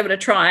we're going to give it a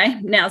try,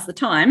 now's the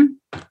time,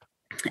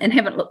 and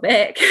haven't looked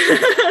back.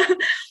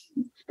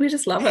 We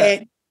just love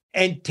it.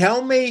 And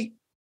tell me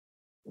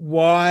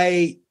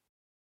why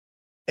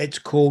it's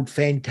called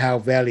Fantail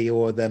Valley,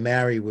 or the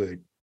Maori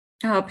word.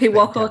 Oh,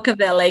 Piwaka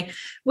Valley.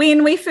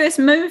 When we first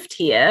moved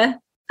here,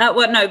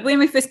 when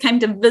we first came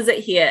to visit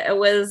here, it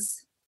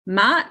was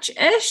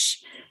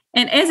March-ish.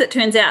 And as it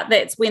turns out,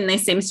 that's when there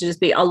seems to just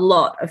be a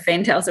lot of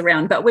fantails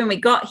around. But when we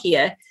got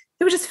here,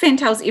 there were just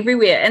fantails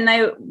everywhere. And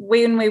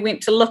when we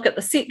went to look at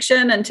the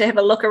section and to have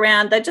a look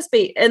around, they'd just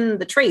be in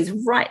the trees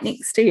right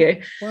next to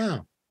you.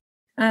 Wow.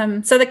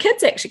 So the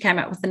kids actually came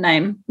up with the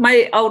name.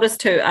 My oldest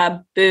two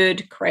are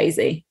bird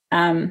crazy.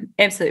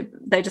 Absolutely.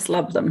 They just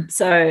love them.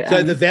 So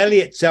the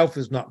valley itself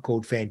is not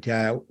called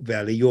Fantail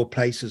Valley. Your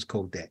place is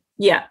called that.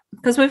 Yeah,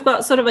 because we've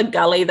got sort of a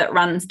gully that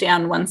runs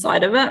down one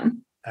side of it.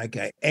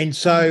 Okay. And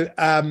so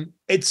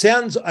it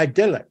sounds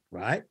idyllic,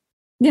 right?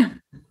 Yeah.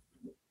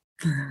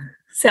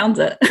 Sounds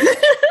it.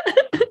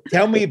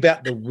 Tell me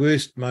about the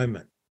worst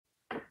moment.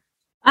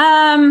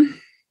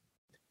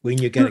 When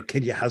you're going to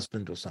kill your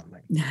husband or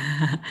something.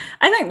 I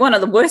think one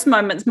of the worst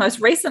moments most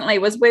recently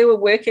was we were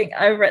working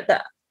over at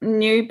the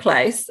new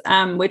place.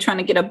 We're trying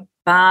to get a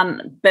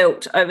barn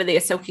built over there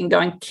so we can go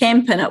and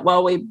camp in it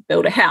while we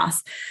build a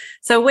house.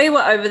 So we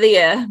were over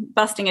there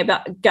busting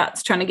about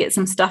guts trying to get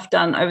some stuff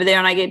done over there,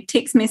 and I get a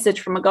text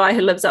message from a guy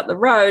who lives up the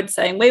road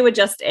saying we were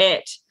just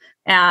at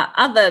our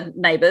other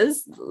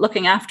neighbours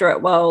looking after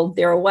it while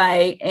they're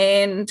away,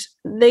 and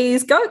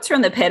these goats are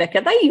in the paddock.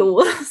 Are they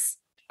yours?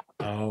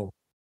 Oh.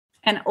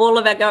 And all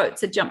of our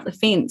goats had jumped the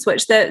fence,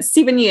 which they're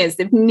 7 years,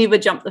 they've never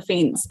jumped the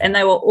fence, and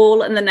they were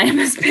all in the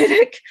neighbour's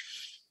paddock.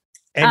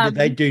 And did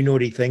they do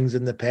naughty things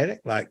in the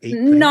paddock, like eat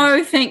things?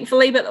 No,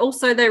 thankfully, but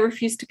also they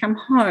refused to come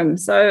home.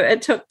 So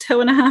it took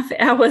 2.5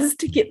 hours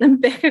to get them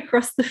back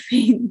across the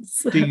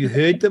fence. Do you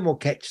herd them or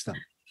catch them?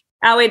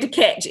 We had to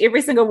catch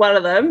every single one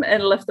of them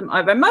and lift them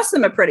over. Most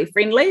of them are pretty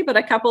friendly, but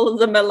a couple of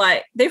them are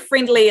like, they're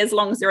friendly as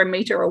long as they're a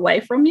metre away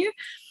from you.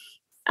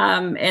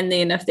 And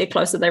then if they're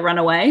closer, they run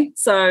away.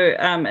 So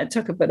it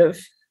took a bit of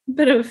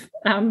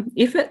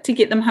effort to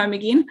get them home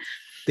again.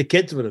 The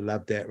kids would have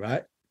loved that,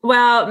 right?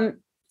 Well,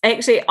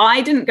 actually,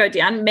 I didn't go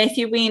down.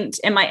 Matthew went,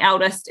 and my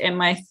eldest and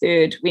my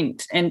third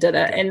went and did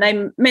it. And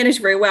they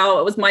managed very well.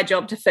 It was my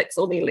job to fix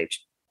all the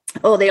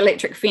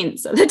electric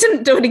fence. So they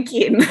didn't do it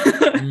again.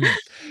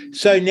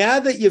 So now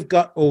that you've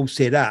got all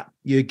set up,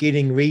 you're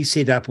getting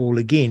reset up all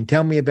again.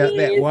 Tell me about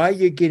that. Why are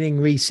you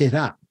getting reset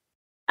up?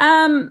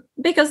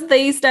 Because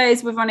these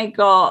days we've only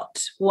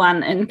got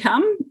one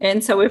income.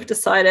 And so we've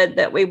decided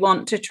that we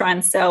want to try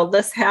and sell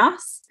this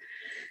house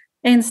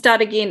and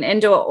start again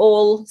and do it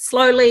all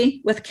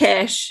slowly with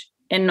cash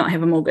and not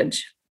have a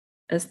mortgage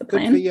is the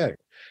plan. Good for you.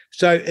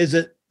 So is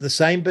it the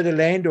same bit of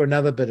land or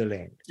another bit of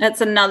land?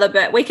 It's another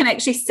bit. We can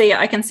actually see it.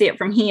 I can see it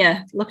from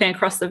here looking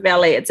across the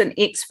valley. It's an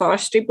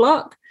ex-forestry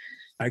block.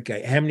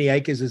 Okay. How many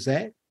acres is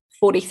that?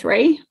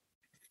 43.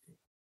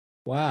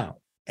 Wow.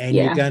 And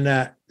you're going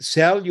to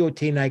sell your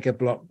 10-acre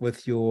block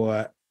with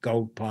your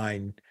gold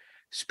pine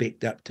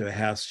specced up to a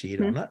house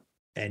shed on it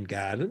and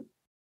garden.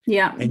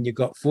 Yeah. And you've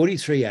got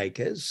 43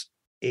 acres,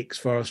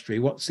 ex-forestry.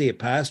 What's there,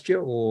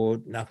 pasture or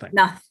nothing?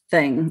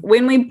 Nothing.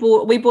 When we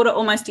bought it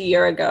almost a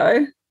year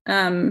ago.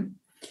 And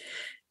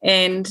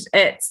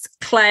it's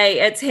clay.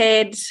 It's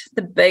had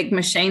the big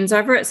machines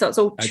over it, so it's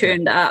all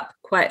churned up,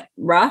 quite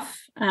rough.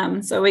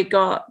 So we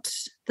got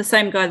the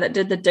same guy that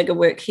did the digger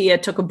work here,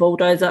 took a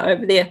bulldozer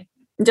over there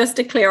just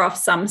to clear off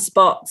some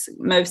spots,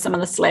 move some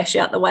of the slash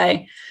out the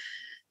way,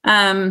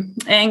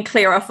 and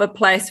clear off a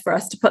place for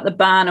us to put the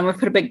barn. And we've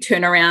put a big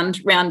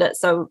turnaround around it,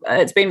 so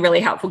it's been really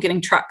helpful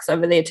getting trucks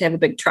over there to have a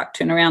big truck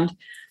turnaround.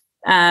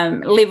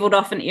 Leveled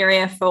off an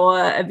area for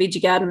a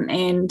veggie garden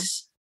and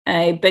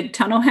a big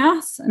tunnel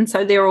house, and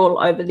so they're all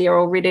over there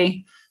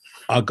already.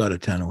 I got a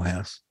tunnel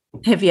house.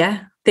 Have you?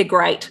 They're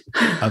great.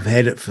 I've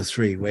had it for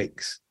 3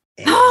 weeks.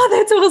 Oh,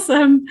 that's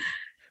awesome.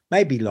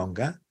 Maybe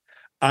longer.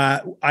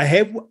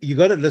 You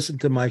got to listen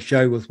to my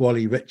show with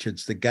Wally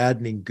Richards, the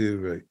gardening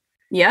guru.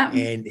 Yeah.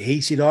 And he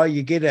said, oh,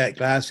 you get a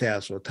glass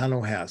house or a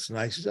tunnel house. And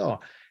I said, oh,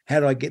 how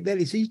do I get that?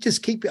 He said, you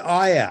just keep your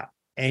eye out.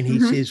 And he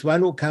says,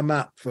 one will come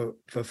up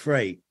for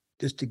free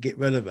just to get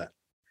rid of it.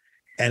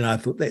 And I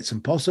thought, that's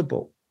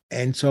impossible.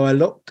 And so I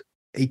looked.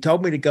 He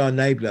told me to go on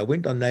Neighbourly. I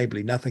went on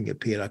Neighbourly. Nothing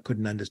appeared. I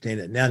couldn't understand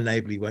it. Now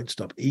Neighbourly won't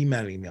stop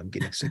emailing me. I'm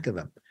getting sick of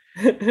them.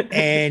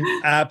 And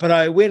but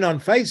I went on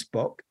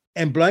Facebook,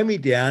 and blow me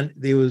down,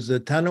 there was a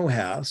tunnel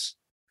house.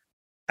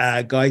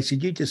 Guy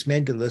said, you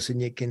dismantle this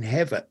and you can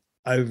have it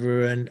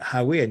over in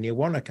Hawea near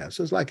Wanaka.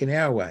 So it's like an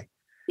hour away.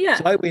 Yeah.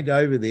 So I went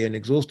over there and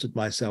exhausted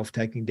myself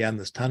taking down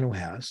this tunnel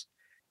house.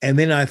 And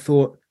then I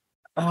thought,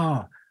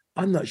 oh,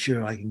 I'm not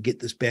sure I can get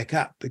this back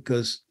up,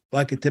 because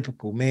like a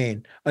typical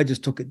man, I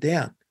just took it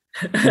down.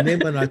 And then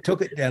when I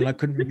took it down, I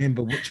couldn't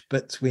remember which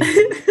bits went.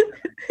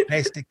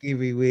 Plastic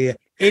everywhere.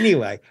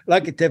 Anyway,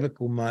 like a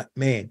typical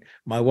man,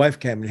 my wife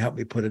came and helped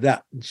me put it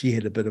up, and she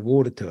had a bit of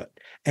order to it.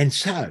 And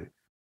so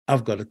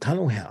I've got a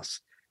tunnel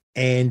house,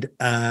 and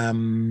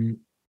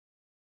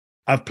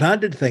I've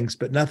planted things,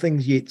 but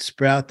nothing's yet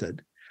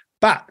sprouted.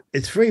 But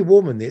it's very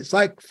warm in there. It's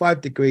like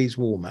 5 degrees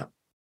warmer.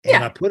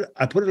 And I put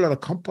a lot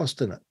of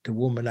compost in it to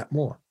warm it up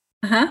more.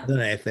 I don't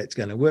know if that's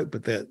going to work,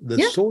 but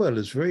the soil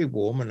is very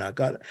warm, and I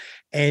got it.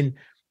 And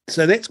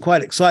so that's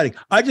quite exciting.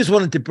 I just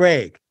wanted to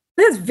brag.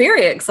 That's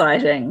very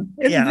exciting.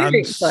 It's very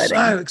exciting.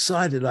 I'm so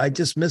excited. I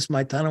just missed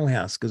my tunnel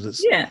house because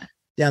it's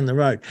down the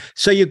road.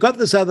 So you've got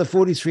this other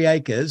 43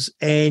 acres,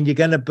 and you're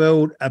going to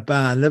build a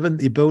barn.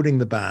 You're building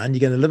the barn.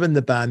 You're going to live in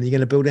the barn. And you're going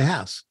to build a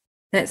house.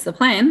 That's the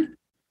plan.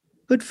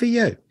 Good for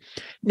you.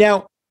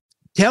 Now,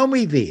 tell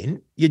me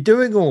then, you're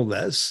doing all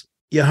this.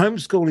 You're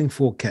homeschooling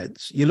 4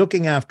 kids. You're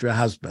looking after a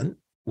husband,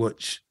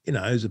 which,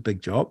 is a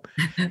big job.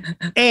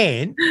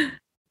 And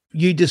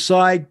you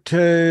decide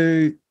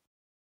to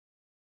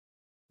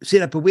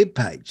set up a web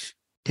page.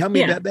 Tell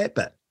me about that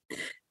bit.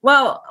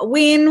 Well,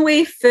 when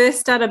we first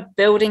started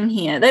building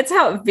here, that's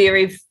how it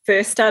very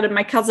first started.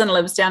 My cousin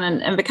lives down in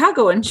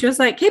Invercargill, and she was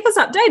like, keep us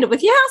updated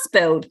with your house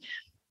build.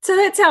 So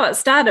that's how it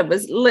started,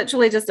 was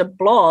literally just a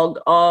blog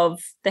of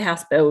the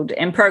house build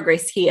and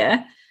progress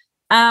here.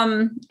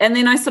 And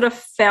then I sort of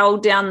fell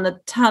down the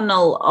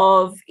tunnel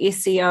of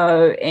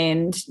SEO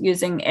and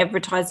using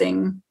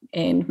advertising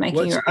and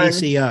making your own.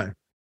 SEO?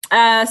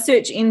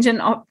 search engine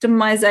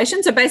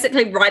optimization. So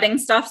basically writing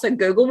stuff so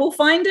Google will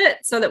find it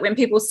so that when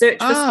people search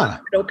for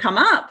stuff, it'll come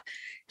up.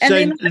 And so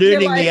then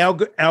learning the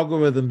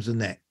algorithms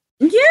and that.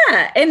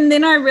 Yeah. And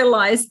then I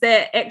realized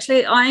that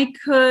actually I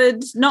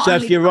could not So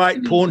only... if you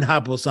write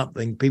Pornhub or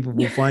something, people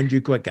will find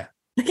you quicker.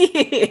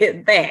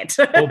 Yeah, that.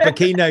 Or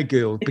bikini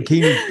girl,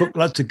 book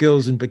lots of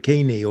girls in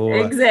bikini. Or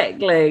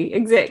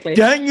Exactly.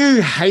 Don't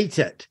you hate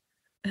it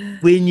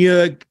when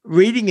you're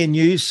reading a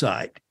news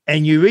site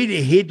and you read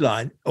a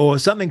headline or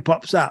something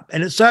pops up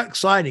and it's so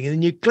exciting and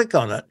then you click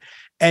on it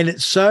and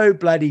it's so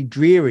bloody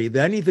dreary.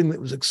 The only thing that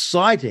was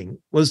exciting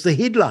was the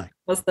headline.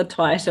 Was the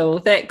title.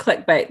 That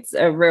clickbait's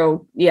a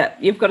real,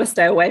 you've got to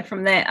stay away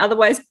from that.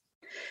 Otherwise,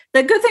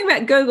 the good thing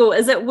about Google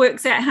is it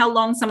works out how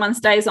long someone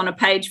stays on a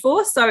page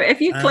for. So if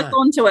you click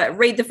onto it,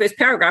 read the first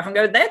paragraph and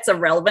go, that's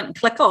irrelevant,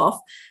 click off,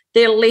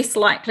 they're less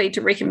likely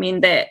to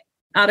recommend that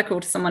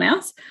article to someone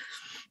else.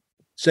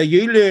 So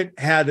you learned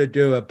how to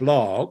do a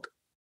blog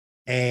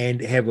and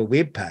have a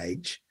web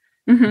page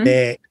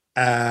that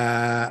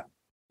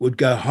would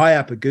go high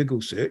up a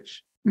Google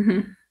search.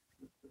 Mm-hmm.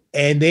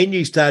 And then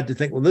you started to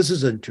think, well, this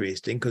is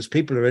interesting because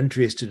people are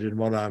interested in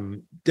what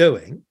I'm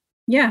doing.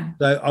 Yeah.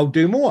 So I'll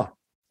do more.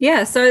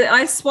 Yeah. So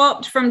I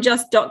swapped from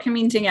just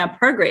documenting our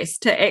progress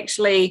to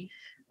actually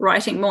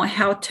writing more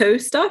how-to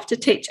stuff to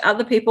teach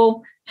other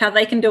people how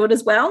they can do it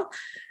as well.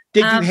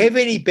 Did you have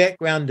any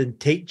background in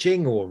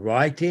teaching or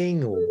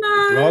writing or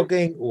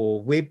blogging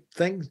or web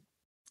things?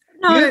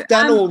 No. You've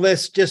done all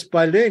this just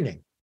by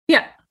learning.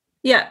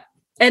 Yeah.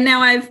 And now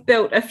I've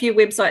built a few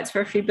websites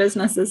for a few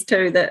businesses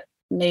too that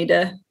need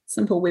a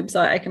simple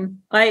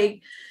website.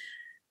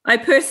 I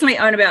personally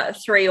own about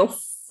 3 or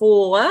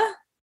 4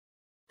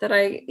 that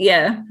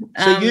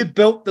So you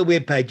built the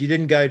web page. You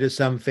didn't go to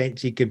some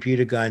fancy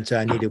computer guy and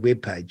say, I need a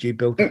web page. You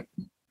built it.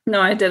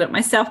 No, I did it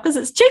myself because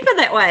it's cheaper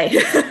that way.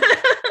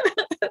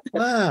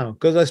 Wow.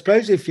 Because I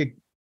suppose if you're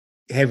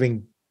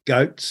having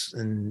goats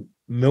and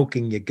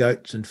milking your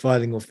goats and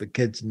fighting off the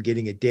kids and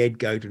getting a dad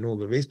goat and all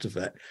the rest of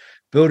it,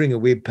 building a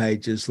web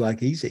page is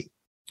like easy.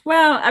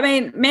 Well, I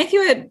mean,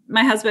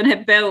 my husband,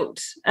 had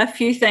built a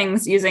few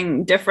things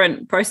using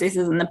different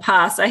processes in the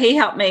past. So he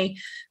helped me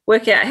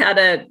work out how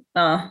to,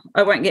 I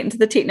won't get into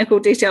the technical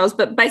details,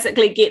 but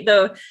basically get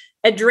the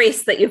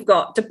address that you've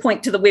got to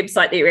point to the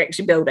website that you're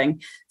actually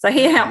building. So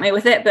he helped me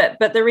with that,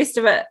 but the rest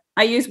of it,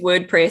 I use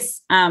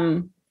WordPress.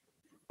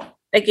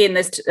 Again,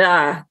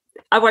 I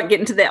won't get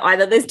into that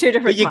either. There's 2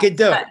 different. But you can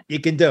do it. You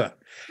can do it.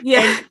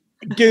 Yeah.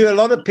 And do a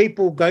lot of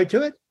people go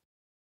to it?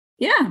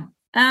 Yeah.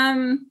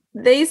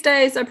 These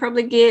days, I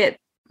probably get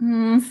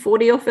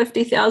 40 or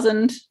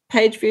 50,000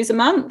 page views a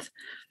month.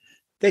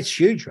 That's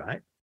huge,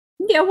 right?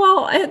 Yeah,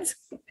 well,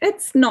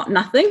 it's not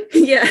nothing.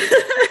 Yeah.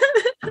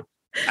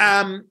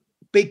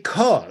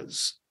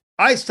 Because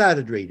I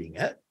started reading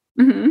it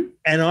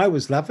and I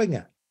was loving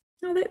it.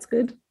 Oh, that's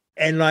good.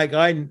 And like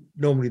I'm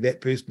normally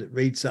that person that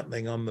reads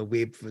something on the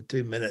web for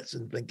 2 minutes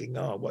and thinking,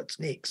 oh, what's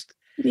next?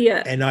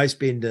 Yeah. And I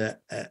spend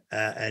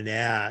an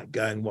hour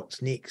going,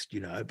 what's next,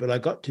 But I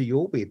got to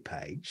your web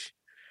page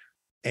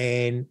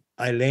and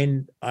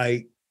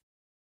I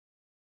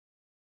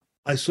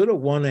sort of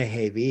want to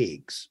have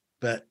eggs,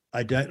 but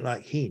I don't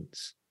like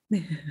hens.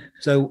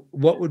 So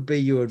what would be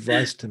your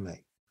advice to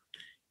me?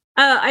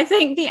 I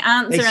think the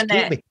answer in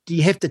that... Do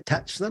you have to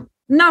touch them?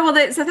 No, well,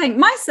 that's the thing.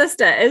 My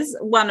sister is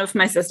one of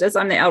my sisters.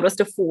 I'm the eldest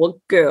of 4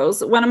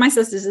 girls. One of my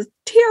sisters is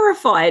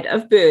terrified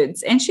of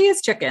birds and she has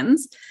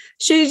chickens.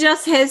 She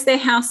just has their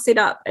house set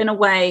up in a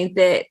way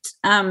that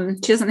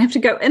she doesn't have to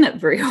go in it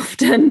very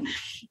often.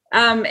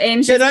 And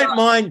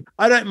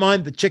I don't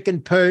mind the chicken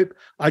poop.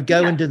 I'd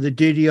go into the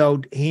dirty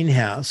old hen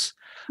house.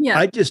 Yeah.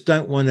 I just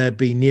don't want to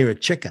be near a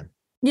chicken.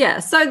 Yeah.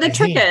 So the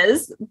trick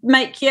is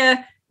make your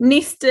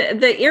nest,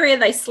 the area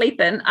they sleep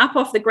in, up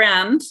off the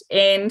ground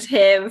and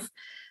have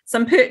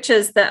some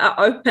perches that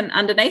are open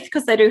underneath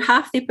because they do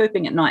half their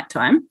pooping at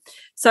nighttime.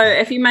 So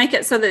if you make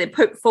it so that their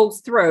poop falls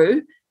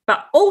through,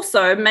 but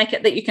also make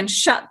it that you can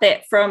shut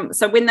that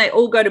so when they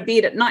all go to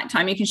bed at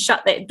nighttime, you can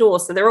shut that door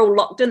so they're all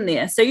locked in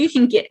there. So you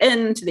can get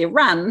into their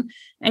run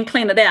and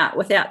clean it out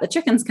without the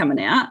chickens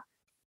coming out.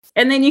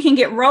 And then you can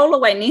get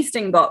roll-away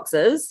nesting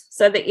boxes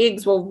so the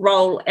eggs will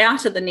roll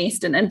out of the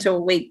nest and into a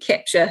wee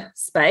capture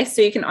space.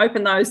 So you can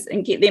open those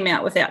and get them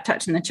out without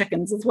touching the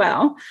chickens as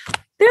well.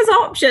 There's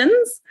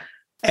options.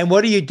 And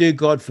what do you do,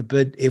 God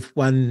forbid, if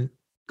one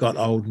got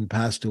old and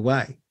passed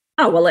away?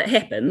 Oh, well, it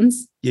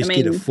happens. Just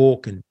get a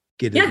fork and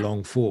get a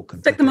long fork.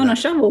 And stick them on a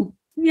shovel.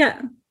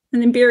 Yeah.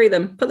 And then bury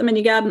them. Put them in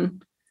your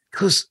garden.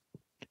 Because,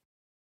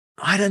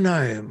 I don't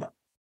know,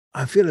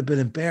 I feel a bit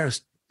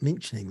embarrassed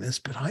mentioning this,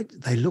 but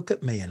they look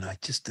at me and they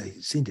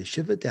send a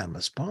shiver down my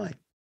spine.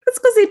 It's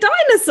because they're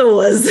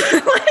dinosaurs.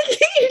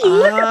 You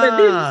look at them,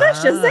 they're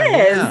vicious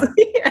as.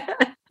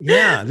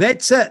 Yeah,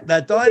 that's it.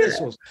 They're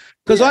dinosaurs.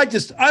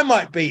 Because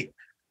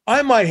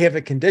I might have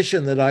a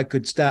condition that I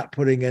could start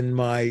putting in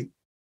my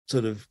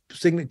sort of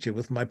signature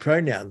with my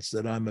pronouns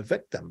that I'm a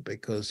victim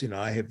because,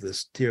 I have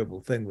this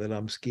terrible thing that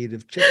I'm scared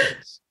of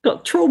chickens.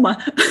 Got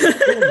trauma.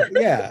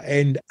 Yeah.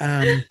 And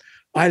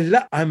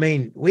I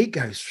mean, we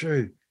go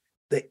through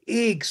the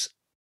eggs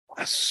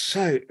are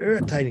so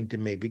irritating to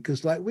me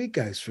because like we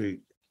go through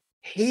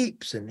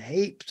heaps and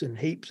heaps and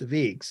heaps of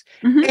eggs.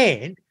 Mhm.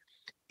 And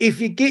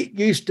if you get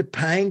used to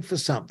paying for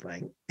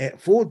something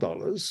at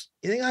 $4,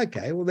 you think,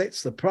 okay, well,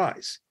 that's the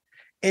price.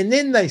 And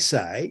then they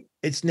say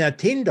it's now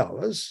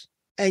 $10,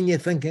 and you're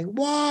thinking,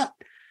 what?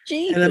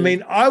 Jesus. And I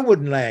mean, I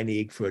wouldn't lay an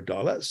egg for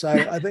 $1. So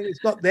I think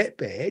it's not that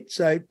bad.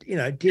 So,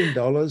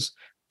 $10.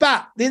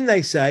 But then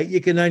they say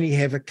you can only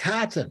have a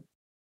carton.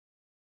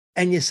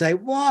 And you say,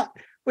 what?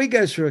 We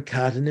go through a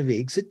carton of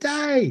eggs a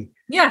day.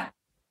 Yeah.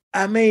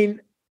 I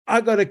mean,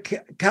 I got to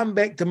come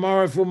back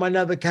tomorrow for my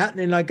another carton,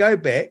 and I go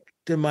back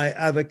to my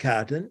other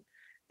carton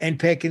and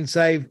pack and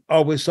say,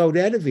 oh, we're sold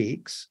out of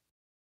eggs.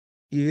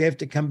 You have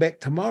to come back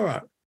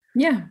tomorrow.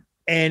 Yeah.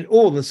 And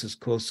all this is, of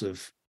course,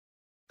 of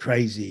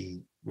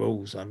crazy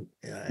rules on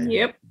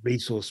Yep.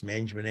 Resource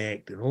Management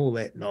Act and all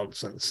that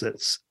nonsense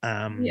that's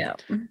Yeah.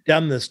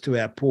 done this to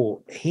our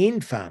poor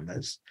hen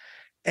farmers.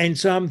 And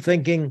so I'm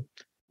thinking,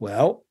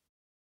 well,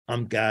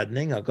 I'm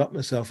gardening. I got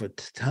myself a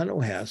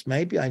tunnel house.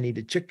 Maybe I need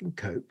a chicken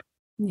coop.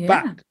 Yeah.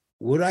 But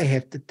would I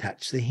have to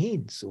touch the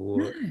hens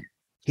or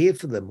care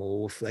for them,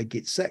 or if they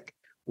get sick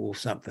or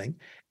something?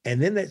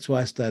 And then that's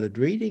why I started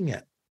reading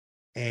it.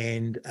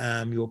 And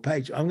your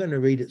page, I'm going to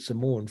read it some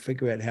more and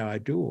figure out how I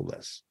do all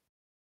this.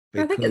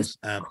 I think it's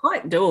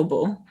quite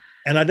doable.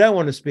 And I don't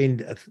want to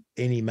spend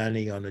any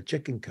money on a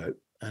chicken coop.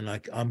 And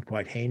I'm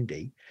quite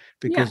handy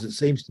because it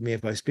seems to me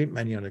if I spent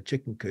money on a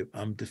chicken coop,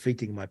 I'm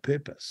defeating my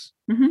purpose.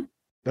 Mm-hmm.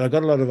 But I've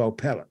got a lot of old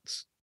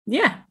pallets.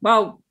 Yeah.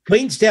 Well,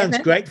 Queenstown's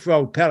great for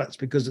old pallets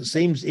because it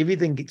seems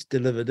everything gets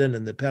delivered in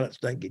and the pallets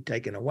don't get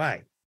taken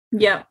away.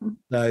 yeah.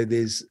 So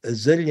there's a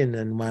zillion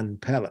and one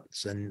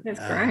pallets. And That's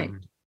great.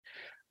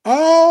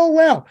 Oh,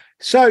 well.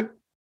 So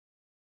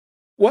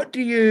what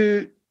do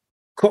you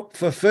cook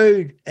for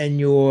food in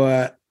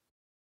your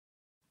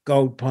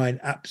Gold Pine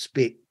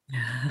upspec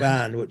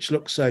barn, which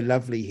looks so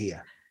lovely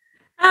here?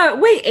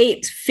 We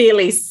eat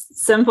fairly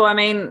simple. I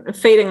mean,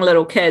 feeding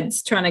little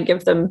kids, trying to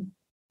give them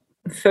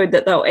food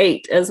that they'll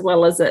eat, as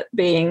well as it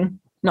being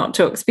not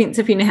too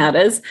expensive. You know how it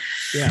is.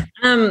 Yeah.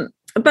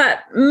 But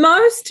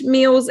most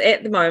meals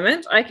at the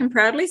moment, I can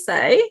proudly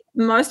say,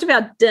 most of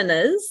our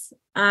dinners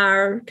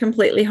are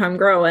completely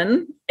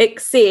homegrown,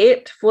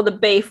 except for the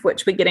beef,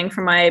 which we're getting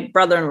from my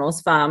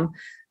brother-in-law's farm.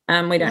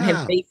 We don't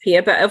have beef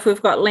here, but if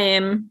we've got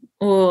lamb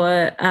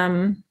or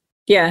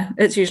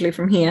it's usually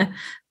from here.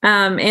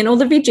 And all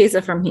the veggies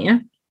are from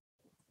here.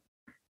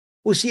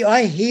 Well, see,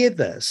 I hear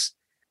this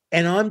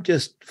and I'm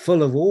just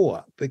full of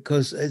awe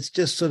because it's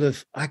just sort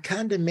of, I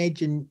can't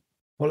imagine.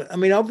 Well, I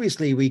mean,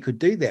 obviously we could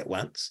do that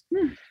once.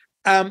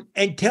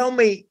 And tell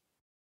me,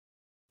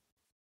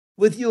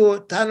 with your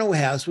tunnel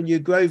house, will you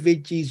grow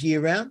veggies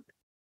year round?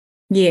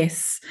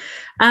 Yes.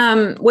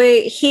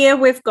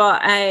 We've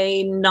got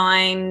a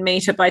 9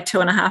 metre by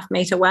 2.5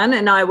 metre one,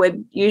 and I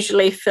would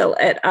usually fill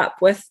it up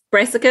with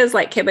brassicas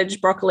like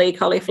cabbage, broccoli,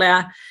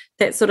 cauliflower,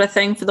 that sort of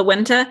thing for the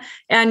winter.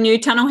 Our new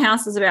tunnel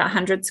house is about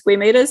 100 square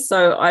metres,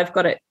 so I've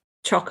got it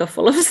chocker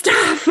full of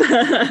stuff for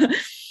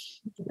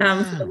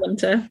the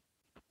winter.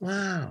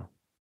 Wow.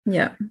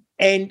 Yeah.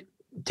 And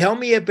tell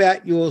me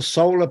about your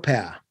solar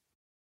power.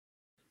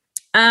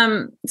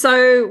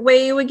 So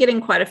we were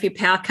getting quite a few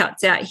power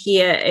cuts out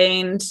here,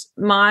 and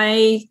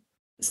my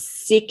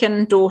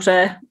second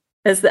daughter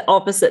is the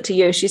opposite to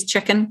you. She's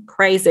chicken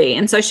crazy.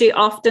 And so she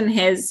often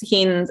has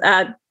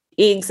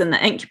eggs in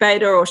the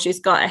incubator, or she's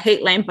got a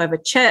heat lamp over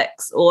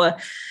chicks, or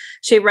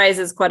she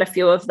raises quite a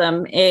few of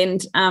them.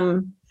 And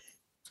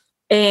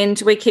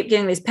we keep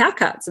getting these power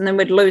cuts, and then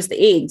we'd lose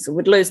the eggs or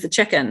we'd lose the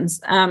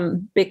chickens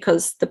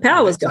because the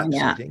power was going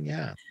out.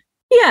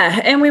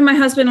 Yeah. And when my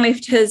husband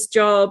left his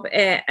job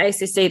at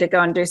ACC to go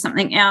and do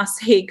something else,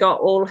 he got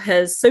all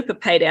his super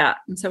paid out.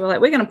 And so we're like,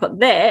 we're going to put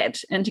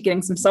that into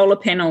getting some solar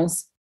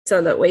panels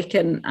so that we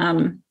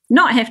can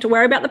not have to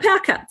worry about the power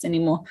cuts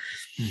anymore.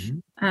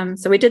 Mm-hmm.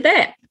 So we did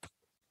that.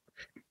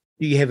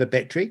 Do you have a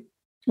battery?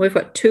 We've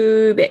got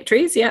 2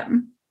 batteries, yeah.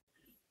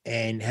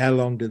 And how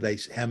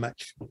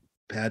much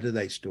power do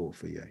they store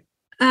for you?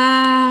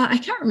 I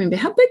can't remember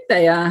how big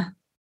they are.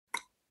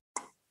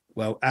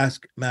 Well,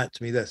 answer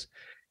me this.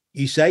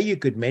 You say you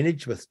could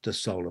manage with the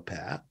solar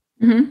power.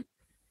 Mm-hmm.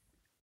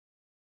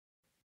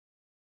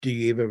 Do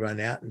you ever run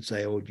out and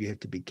say, oh, do you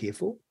have to be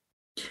careful?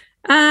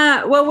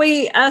 Well,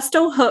 we are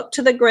still hooked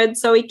to the grid,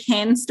 so we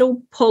can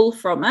still pull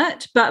from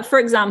it. But for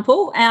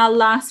example, our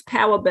last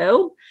power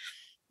bill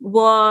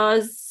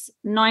was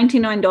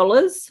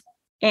 $99,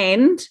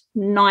 and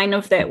 9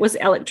 of that was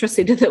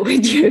electricity that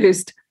we'd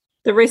used.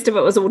 The rest of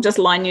it was all just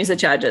line user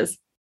charges.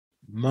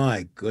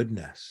 My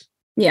goodness.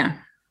 Yeah.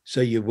 So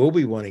you will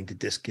be wanting to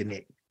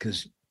disconnect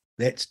because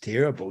that's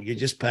terrible. You're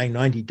just paying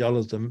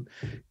 $90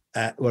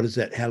 what is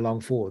that? How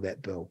long for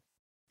that bill?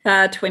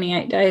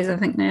 28 days, I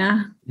think they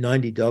are.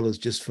 $90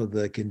 just for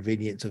the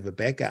convenience of a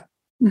backup.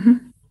 Mm-hmm.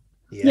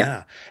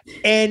 Yeah. Yep.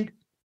 And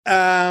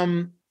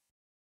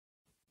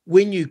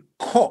when you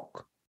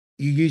cook,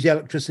 you use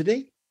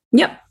electricity?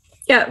 Yep.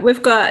 Yeah,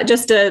 we've got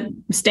just a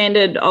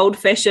standard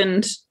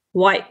old-fashioned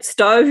white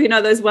stove,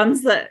 those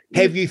ones that...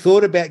 Have you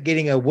thought about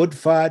getting a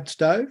wood-fired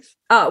stove?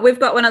 Oh, we've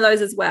got one of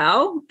those as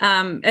well.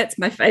 It's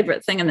my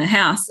favourite thing in the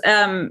house.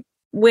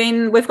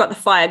 When we've got the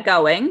fire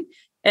going,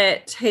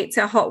 it heats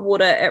our hot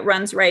water, it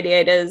runs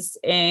radiators,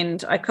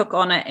 and I cook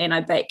on it and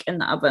I bake in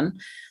the oven.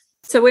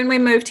 So when we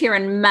moved here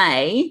in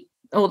May,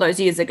 all those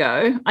years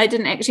ago, I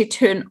didn't actually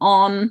turn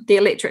on the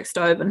electric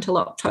stove until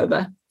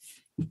October.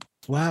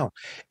 Wow.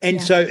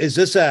 And so is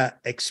this a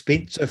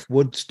expensive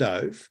wood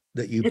stove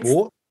that you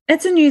bought?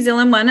 It's a New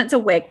Zealand one. It's a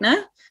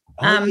Wagner.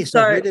 Yes,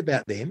 I read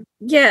about them.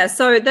 Yeah,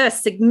 so they're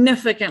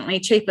significantly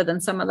cheaper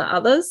than some of the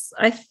others.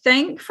 I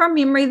think from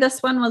memory,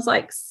 this one was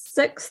like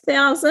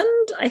 6,000,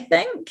 I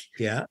think.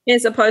 Yeah.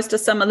 As opposed to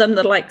some of them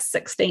that are like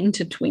 16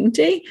 to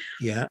 20.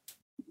 Yeah.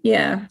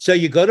 Yeah. So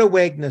you got a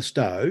Wagner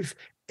stove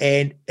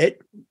and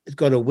it's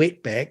got a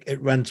wetback.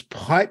 It runs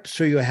pipes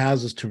through your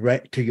houses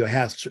to your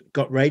house,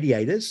 got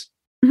radiators,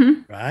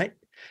 right?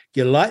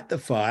 You light the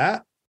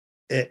fire.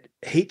 It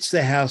heats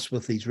the house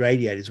with these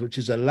radiators, which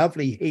is a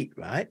lovely heat,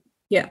 right?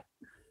 Yeah.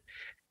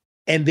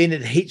 And then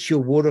it heats your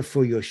water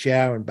for your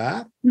shower and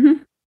bath.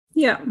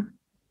 Yeah.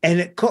 And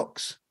it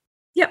cooks.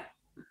 Yep.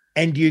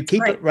 And you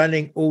keep it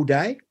running all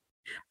day?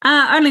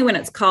 Only when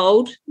it's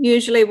cold.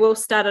 Usually we'll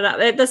start it up.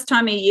 At this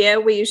time of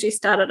year, we usually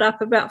start it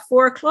up about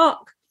 4:00,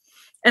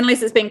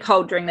 unless it's been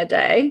cold during the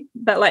day.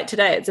 But like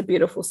today, it's a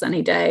beautiful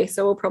sunny day.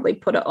 So we'll probably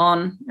put it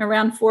on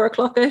around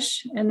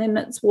 4:00-ish, and then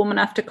it's warm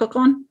enough to cook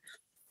on.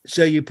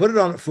 So you put it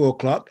on at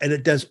 4:00 and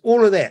it does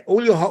all of that,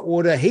 all your hot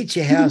water, heats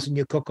your house and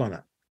you cook on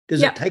it.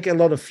 Does it take a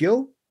lot of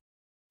fuel?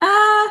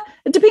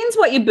 It depends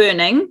what you're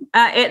burning.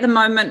 At the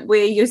moment,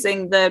 we're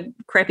using the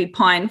crappy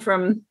pine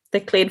from the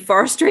cleared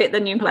forestry at the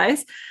new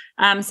place.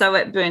 So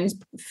it burns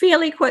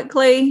fairly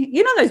quickly.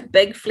 You know those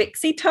big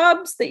flexi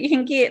tubs that you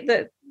can get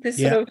those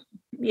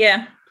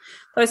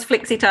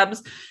flexi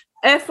tubs.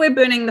 If we're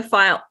burning the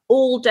fire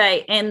all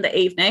day and the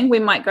evening, we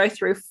might go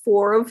through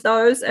 4 of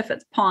those if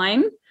it's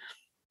pine.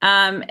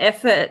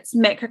 If it's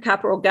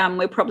macrocarpa or gum,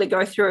 we'll probably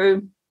go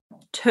through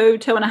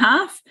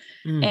 2.5.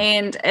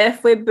 And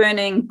if we're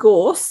burning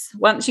gorse,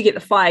 once you get the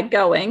fire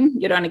going,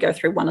 you'd only go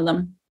through 1 of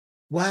them.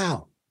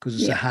 Wow, because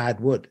it's a hard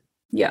wood.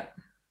 Yeah.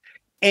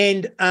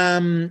 And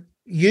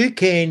you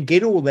can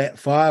get all that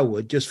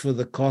firewood just for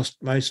the cost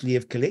mostly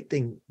of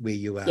collecting where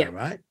you are,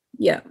 right?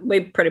 Yeah, we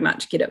pretty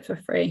much get it for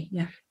free,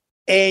 yeah.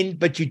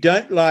 But you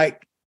don't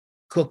like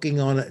cooking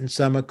on it in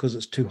summer because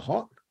it's too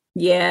hot?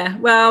 Yeah,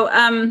 well,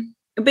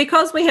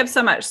 because we have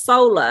so much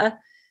solar,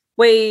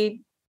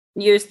 we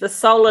use the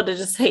solar to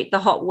just heat the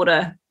hot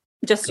water,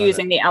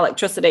 using the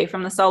electricity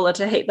from the solar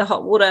to heat the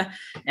hot water,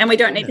 and we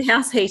don't need the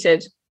house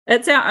heated.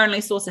 It's our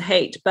only source of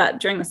heat, but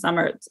during the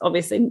summer, it's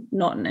obviously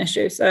not an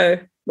issue. So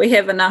we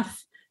have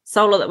enough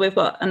solar that we've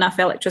got enough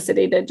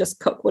electricity to just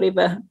cook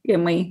whatever,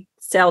 and we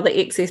sell the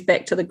excess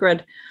back to the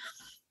grid.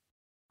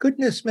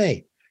 Goodness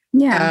me.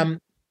 Yeah.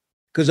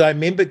 Because I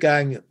remember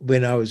going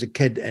when I was a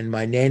kid and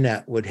my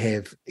nana would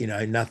have,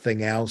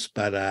 nothing else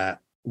but a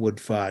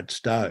wood-fired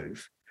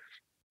stove.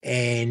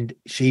 And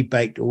she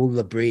baked all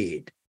the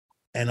bread.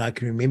 And I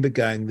can remember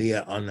going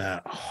there on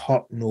a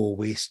hot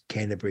northwest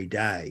Canterbury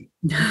day.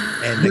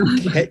 And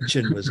the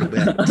kitchen was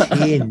about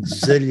 10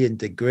 zillion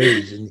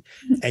degrees.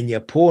 And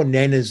your poor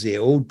nana's there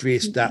all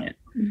dressed up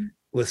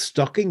with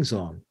stockings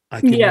on.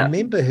 I can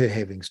remember her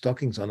having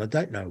stockings on. I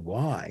don't know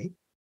why.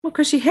 Well,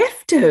 because you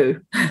have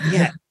to.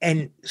 Yeah,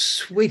 and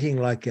sweating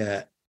like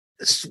a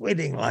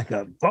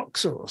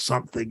boxer or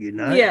something,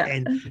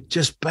 and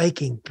just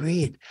baking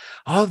bread.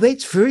 Oh,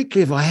 that's very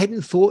clever. I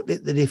hadn't thought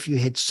that if you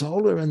had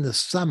solar in the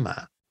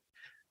summer,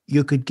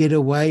 you could get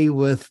away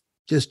with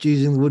just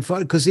using the wood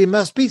fire, because there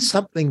must be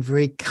something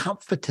very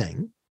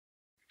comforting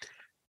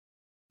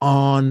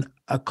on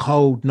a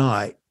cold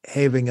night,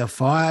 having a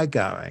fire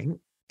going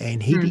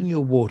and heating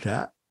your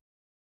water,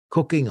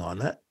 cooking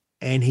on it,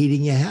 and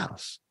heating your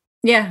house.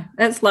 Yeah,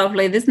 that's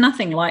lovely. There's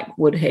nothing like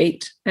wood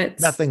heat.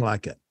 It's nothing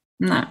like it.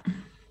 No.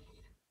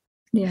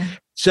 Yeah.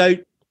 So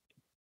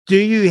do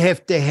you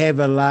have to have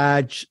a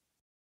large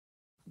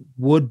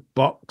wood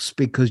box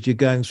because you're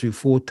going through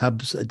 4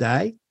 tubs a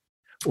day?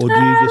 Or do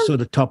you just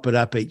sort of top it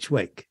up each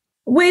week?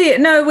 We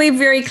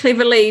very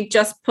cleverly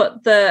just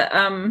put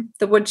the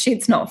wood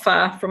sheds not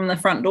far from the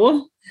front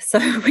door. So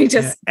we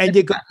just and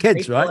you've got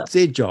kids, right? It's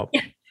their job.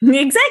 Yeah,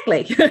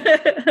 exactly.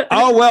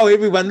 Oh, well,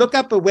 everyone, look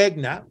up a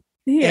Wagner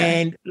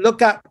and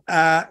look up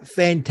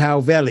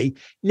Fantail Valley.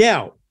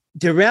 Now,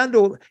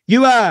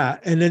 you are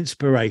an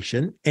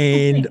inspiration,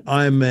 and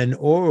I'm in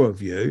awe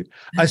of you.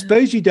 I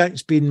suppose you don't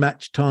spend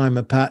much time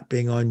apart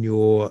being on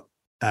your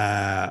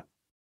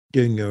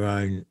doing your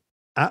own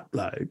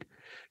upload.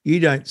 You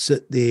don't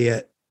sit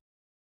there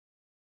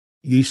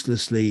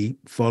uselessly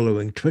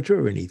following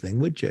Twitter or anything,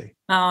 would you?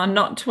 Oh,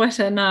 not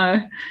Twitter,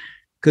 no.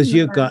 Because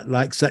you've got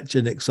like such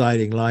an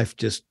exciting life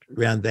just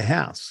around the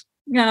house.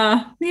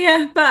 Yeah,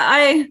 but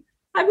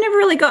I've never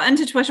really got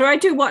into Twitter. I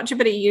do watch a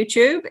bit of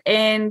YouTube,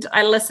 and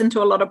I listen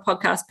to a lot of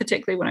podcasts,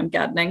 particularly when I'm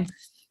gardening.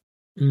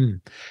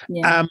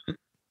 Yeah.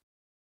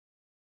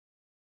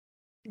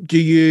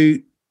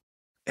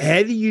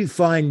 how do you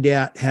find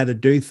out how to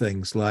do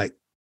things like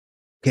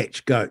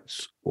catch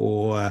goats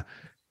or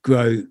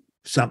grow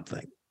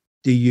something?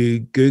 Do you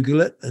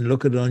Google it and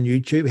look at it on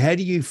YouTube?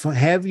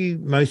 Have you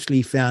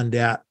mostly found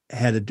out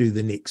how to do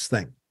the next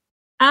thing?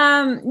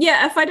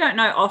 Yeah, if I don't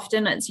know,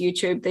 often it's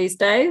YouTube these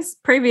days.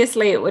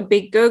 Previously, it would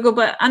be Google,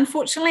 but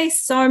unfortunately,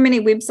 so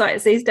many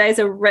websites these days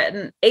are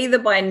written either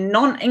by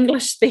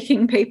non-English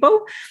speaking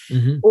people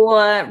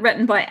or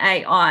written by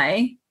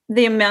AI.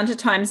 The amount of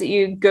times that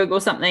you Google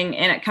something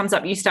and it comes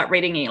up, you start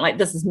reading it like,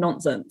 this is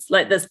nonsense.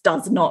 Like, this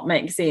does not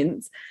make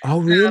sense. Oh,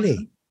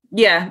 really?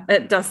 Yeah,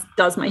 it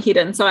does my head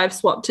in. So I've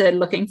swapped to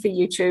looking for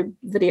YouTube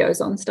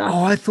videos on stuff.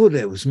 Oh, I thought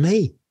it was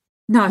me.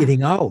 No.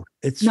 Getting old.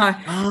 If you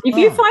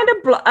find a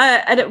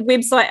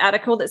website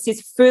article that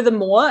says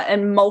furthermore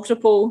in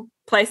multiple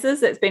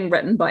places, it's been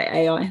written by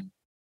AI.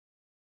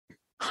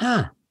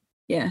 Huh.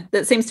 Yeah,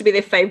 that seems to be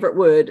their favorite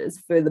word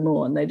is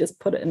furthermore, and they just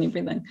put it in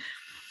everything.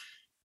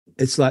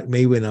 It's like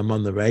me when I'm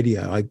on the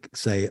radio.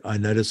 I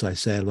notice I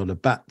say a lot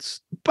of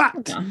buts.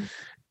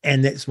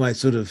 And that's my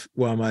sort of,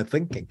 what am I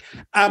thinking?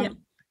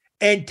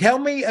 And tell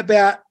me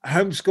about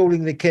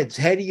homeschooling the kids.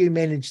 How do you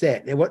manage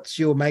that? What's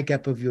your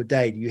makeup of your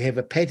day? Do you have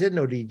a pattern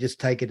or do you just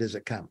take it as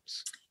it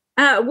comes?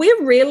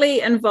 We're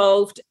really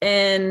involved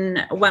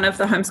in one of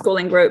the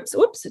homeschooling groups.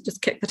 Oops, it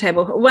just kicked the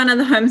table. One of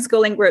the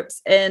homeschooling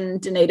groups in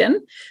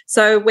Dunedin.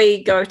 So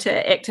we go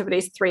to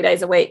activities 3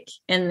 days a week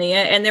in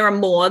there, and there are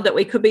more that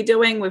we could be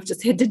doing. We've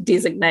just had to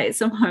designate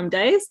some home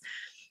days.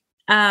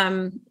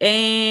 And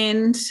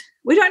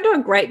we don't do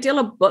a great deal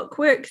of book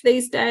work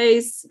these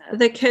days.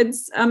 The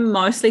kids are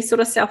mostly sort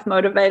of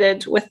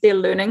self-motivated with their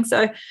learning.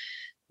 So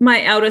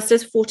my eldest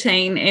is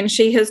 14 and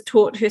she has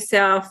taught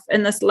herself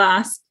in this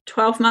last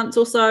 12 months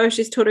or so,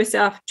 she's taught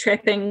herself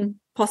trapping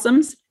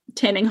possums,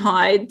 tanning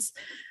hides,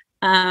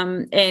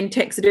 and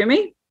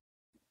taxidermy.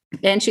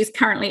 And she's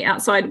currently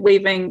outside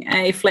weaving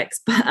a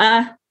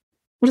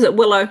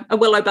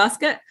willow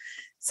basket.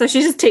 So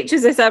she just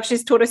teaches herself.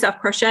 She's taught herself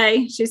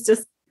crochet. She's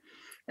just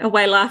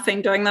away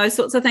laughing, doing those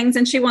sorts of things.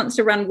 And she wants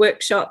to run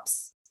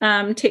workshops,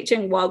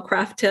 teaching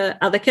wildcraft to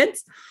other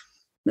kids.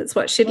 That's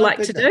what she'd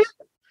like to do.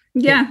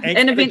 Yeah.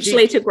 And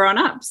eventually to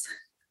grown-ups.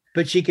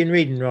 But she can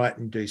read and write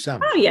and do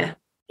something. Oh, yeah.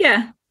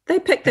 Yeah. They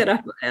picked that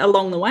up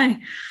along the way.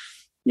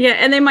 Yeah.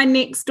 And then my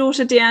next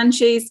daughter down,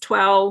 she's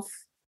 12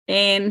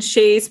 and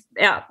she's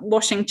out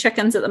washing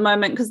chickens at the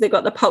moment because they've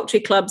got the poultry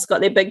club's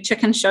got their big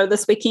chicken show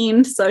this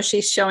weekend. So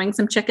she's showing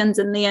some chickens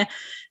in there.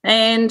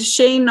 And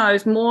she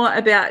knows more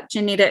about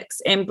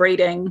genetics and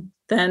breeding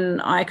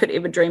than I could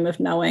ever dream of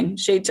knowing.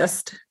 She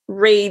just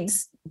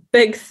reads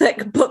big,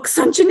 thick books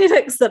on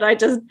genetics that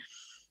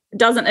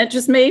doesn't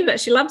interest me, but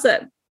she loves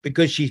it.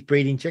 Because she's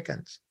breeding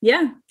chickens.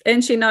 Yeah.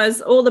 And she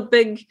knows all the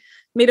big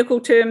medical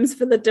terms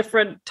for the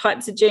different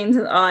types of genes.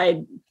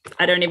 I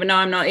don't even know.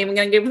 I'm not even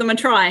going to give them a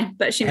try.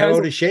 But she knows. How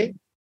old is she?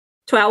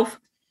 12.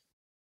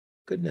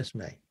 Goodness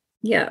me.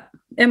 Yeah.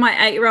 And my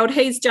 8-year-old,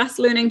 he's just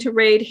learning to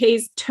read.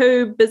 He's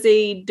too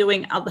busy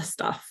doing other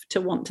stuff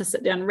to want to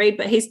sit down and read.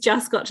 But he's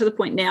just got to the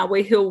point now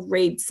where he'll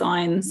read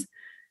signs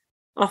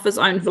off his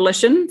own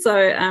volition.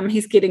 So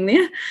he's getting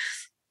there.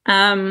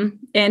 And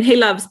he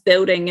loves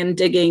building and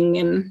digging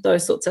and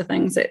those sorts of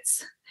things.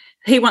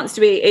 He wants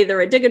to be either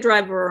a digger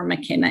driver or a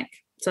mechanic.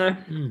 So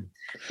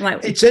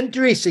it's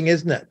interesting,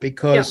 isn't it?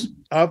 Because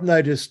I've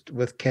noticed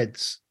with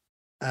kids,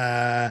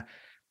 they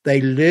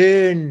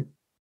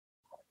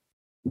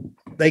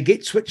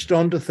get switched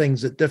on to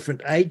things at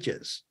different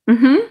ages.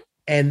 Mm-hmm.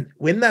 And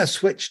when they're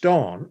switched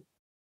on,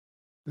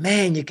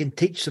 man, you can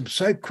teach them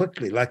so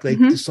quickly. Like they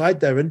decide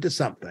they're into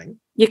something.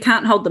 You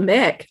can't hold them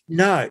back.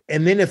 No.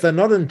 And then if they're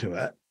not into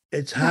it,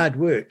 it's hard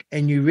work.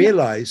 And you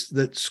realize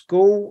that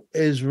school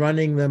is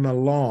running them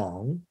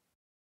along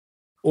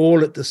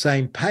all at the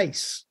same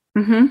pace.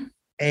 Mm-hmm.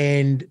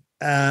 And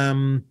I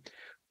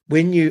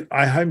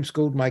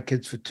homeschooled my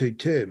kids for 2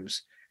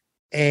 terms.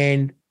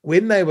 And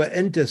when they were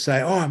into,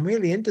 say, I'm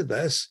really into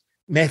this,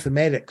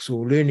 mathematics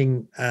or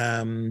learning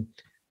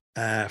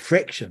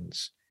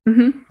fractions,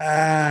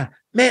 man,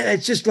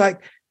 it's just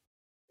like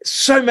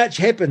so much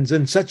happens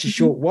in such a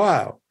short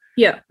while.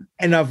 Yeah.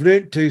 And I've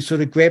learned to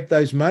sort of grab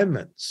those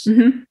moments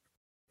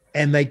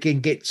and they can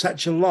get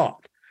such a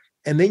lot.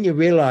 And then you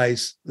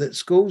realize that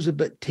school's a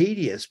bit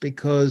tedious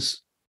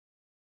because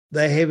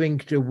they're having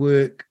to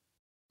work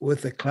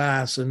with a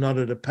class and not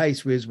at a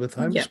pace, whereas with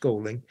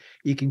homeschooling,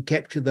 you can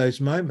capture those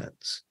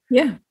moments.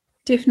 Yeah,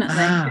 definitely.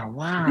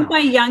 Wow. My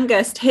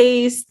youngest,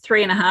 he's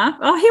 3.5.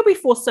 Oh, he'll be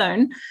 4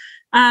 soon.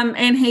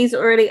 And he's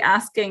already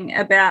asking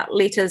about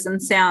letters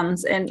and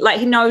sounds, and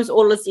like he knows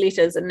all his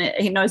letters and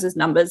he knows his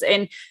numbers,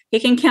 and he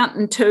can count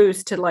in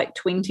 2s to like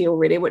 20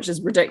 already, which is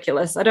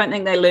ridiculous. I don't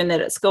think they learn that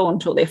at school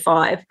until they're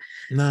 5.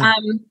 No.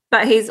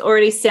 But he's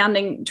already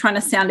trying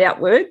to sound out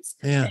words.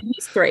 Yeah. And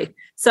he's 3.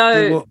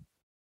 So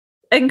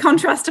in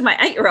contrast to my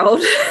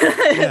 8-year-old,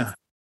 yeah.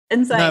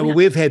 Insane. No, well,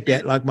 we've had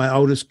that. Like my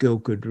oldest girl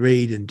could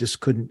read and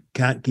just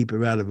can't keep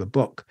her out of a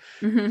book.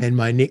 And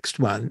my next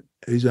one,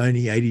 who's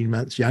only 18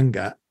 months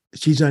younger,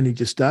 she's only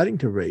just starting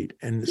to read.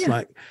 And it's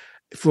like,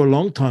 for a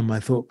long time, I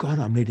thought, God,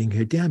 I'm letting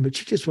her down, but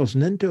she just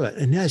wasn't into it.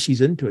 And now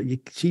she's into it.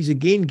 She's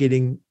again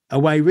getting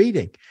away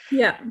reading.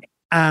 Yeah.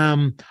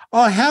 How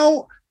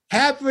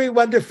very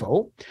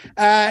wonderful.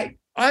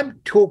 I'm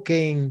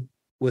talking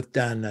with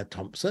Dana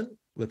Thompson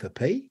with a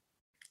P,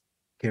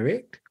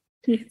 correct?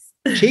 Yes.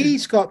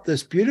 She's got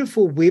this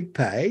beautiful web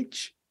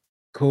page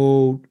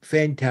called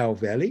Fantail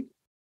Valley.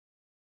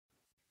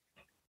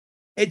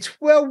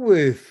 It's well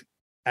worth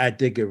a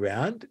dig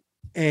around,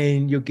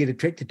 and you'll get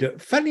attracted to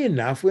it. Funny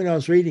enough, when I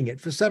was reading it,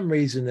 for some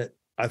reason,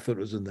 I thought it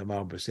was in the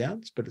Marlborough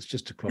Sounds, but it's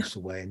just across the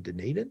way in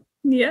Dunedin.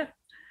 Yeah.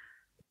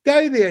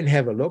 Go there and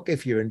have a look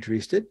if you're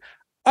interested.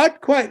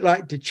 I'd quite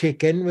like to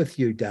check in with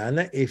you,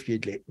 Dana, if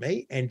you'd let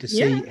me, and to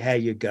see how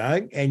you're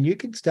going. And you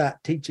can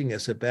start teaching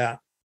us about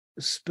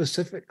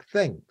specific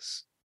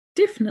things.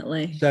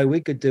 Definitely. So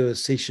we could do a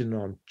session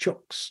on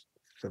chooks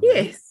for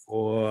Yes. me,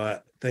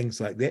 or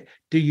things like that.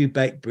 Do you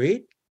bake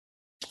bread?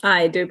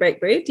 I do bake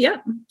bread, yeah.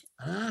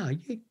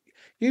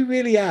 You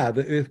really are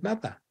the Earth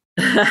Mother.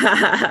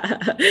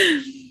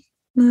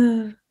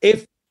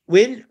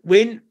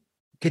 When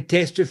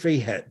catastrophe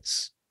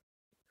hits,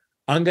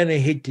 I'm going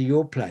to head to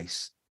your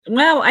place.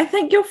 Well, I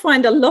think you'll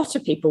find a lot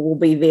of people will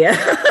be there.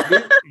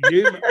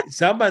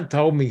 Someone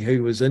told me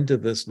who was into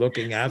this,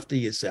 looking after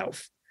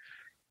yourself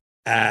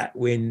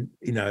when,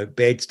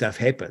 bad stuff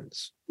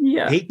happens.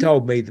 Yeah. He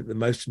told me that the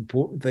most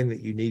important thing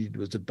that you needed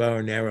was a bow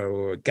and arrow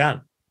or a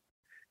gun,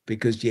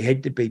 because you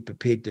had to be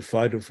prepared to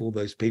fight off all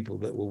those people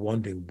that were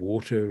wanting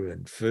water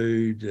and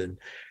food and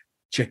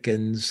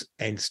chickens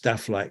and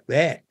stuff like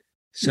that.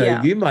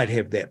 So you might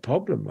have that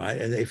problem, right?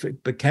 And if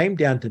it became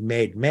down to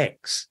Mad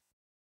Max,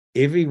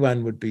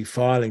 everyone would be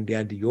filing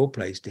down to your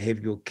place to have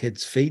your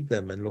kids feed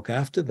them and look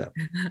after them.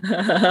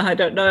 I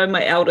don't know.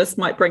 My eldest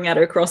might bring out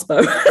her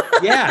crossbow.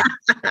 Yeah.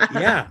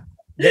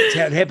 That's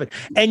how it happened.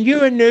 And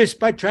you're a nurse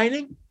by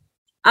training?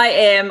 I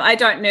am. I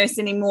don't nurse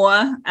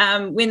anymore.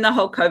 When the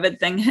whole COVID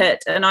thing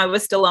hit and I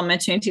was still on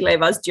maternity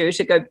leave, I was due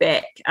to go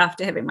back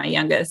after having my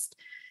youngest.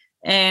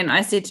 And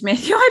I said to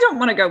Matthew, I don't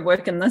want to go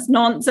work in this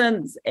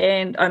nonsense.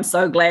 And I'm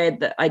so glad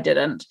that I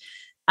didn't.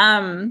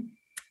 Are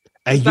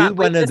you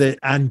one of the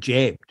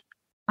unjabbed?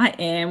 I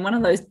am one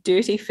of those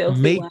dirty, filthy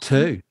Me ones.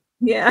 too.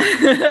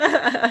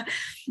 Yeah.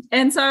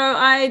 And so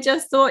I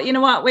just thought, you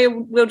know what,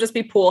 we'll just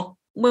be poor.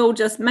 We'll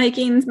just make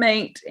ends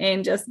meet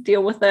and just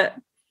deal with it.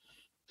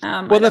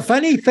 Well, the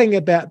funny thing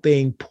about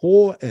being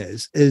poor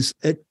is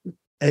it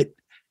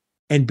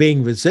and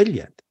being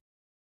resilient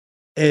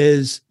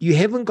is you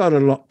haven't got a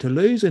lot to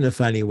lose in a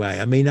funny way.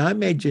 I mean, I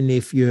imagine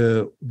if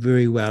you're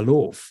very well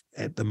off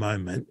at the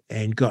moment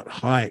and got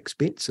high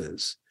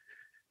expenses,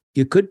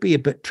 you could be a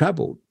bit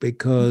troubled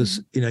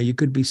because, you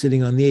could be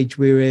sitting on the edge,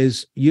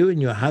 whereas you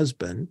and your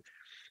husband,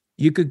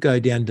 you could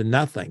go down to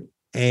nothing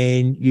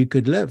and you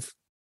could live.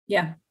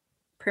 Yeah,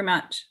 pretty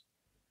much.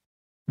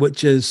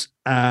 Which is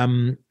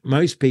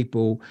most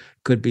people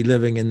could be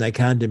living and they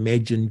can't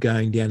imagine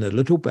going down a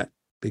little bit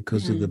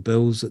because of the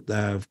bills that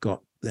they've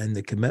got and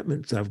the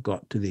commitments they've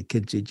got to their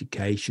kids'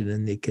 education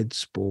and their kids'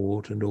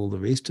 sport and all the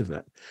rest of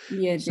it.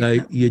 Yeah, so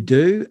definitely.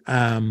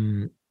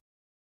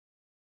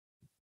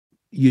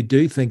 you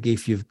do think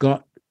if you've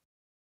got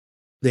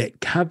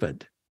that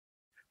covered,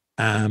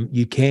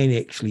 you can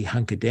actually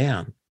hunker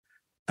down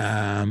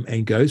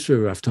and go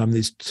through a rough time.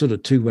 There's sort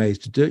of two ways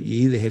to do it.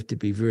 You either have to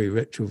be very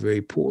rich or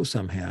very poor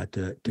somehow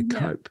to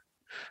cope.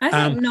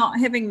 I think not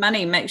having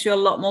money makes you a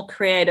lot more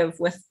creative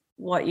with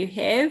what you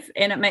have,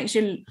 and it makes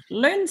you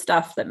learn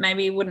stuff that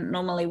maybe you wouldn't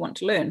normally want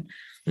to learn.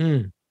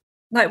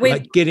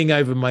 Like getting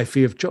over my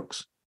fear of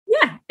chooks.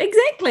 Yeah,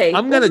 exactly.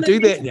 I'm going to do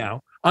that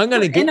now. I'm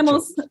going to get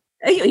animals.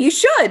 You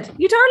should.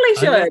 You totally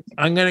should.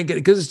 I'm going to get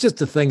it because it's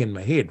just a thing in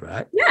my head,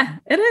 right? Yeah,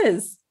 it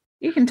is.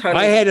 You can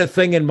totally. I had a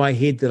thing in my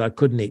head that I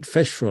couldn't eat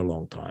fish for a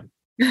long time.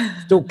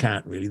 Still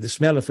can't really. The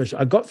smell of fish.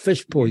 I got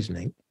fish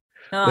poisoning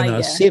when I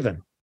was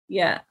 7.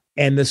 Yeah.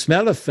 And the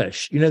smell of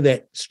fish,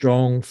 that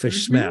strong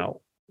fish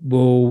smell,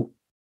 will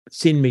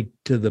send me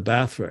to the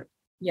bathroom.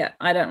 Yeah,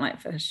 I don't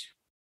like fish.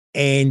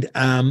 And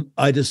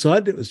I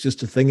decided it was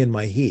just a thing in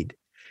my head.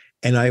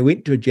 And I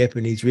went to a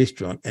Japanese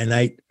restaurant and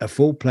ate a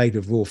full plate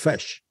of raw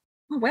fish.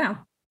 Oh, wow.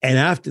 And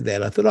after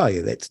that, I thought, oh,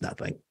 yeah, that's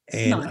nothing.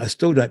 And I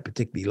still don't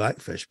particularly like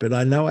fish, but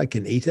I know I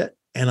can eat it.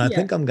 And I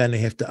think I'm going to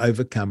have to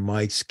overcome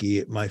my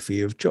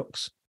fear of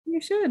chooks.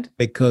 You should.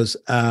 Because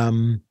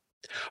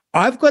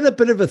I've got a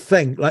bit of a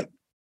thing, like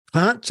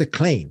plants are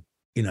clean.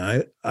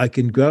 I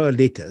can grow a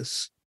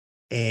lettuce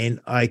and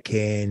I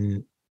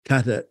can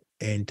cut it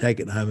and take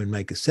it home and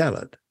make a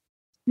salad.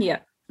 Yeah.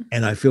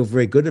 And I feel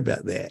very good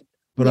about that.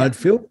 But I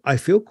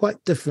feel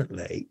quite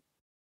differently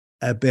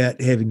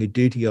about having a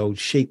dirty old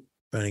sheep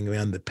running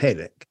around the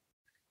paddock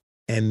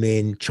and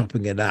then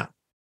chopping it up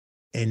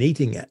and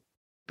eating it.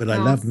 But I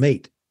love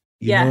meat.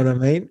 You know what I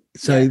mean?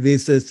 So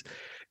there's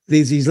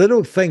these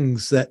little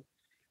things that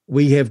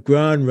we have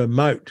grown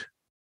remote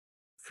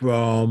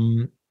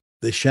from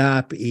the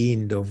sharp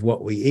end of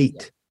what we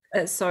eat.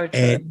 That's so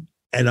true.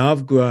 And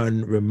I've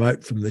grown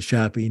remote from the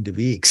sharp end of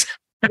eggs.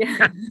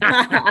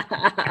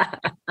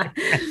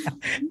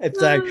 And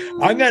so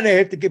I'm going to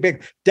have to get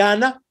back.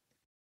 Dana,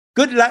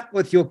 good luck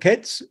with your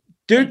kids.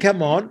 Do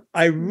come on.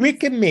 I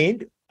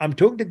recommend, I'm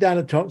talking to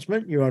Dana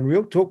Thompson. You're on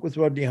Real Talk with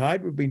Rodney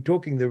Hyde. We've been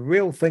talking the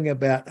real thing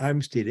about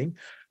homesteading.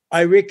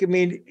 I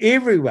recommend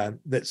everyone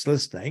that's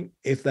listening,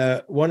 if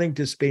they're wanting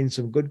to spend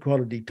some good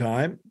quality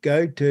time,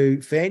 go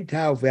to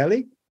Fantail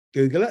Valley,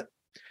 Google it,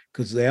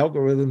 because the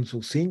algorithms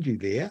will send you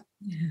there.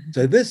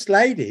 So this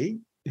lady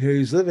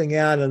who's living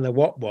out in the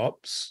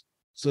wop-wops,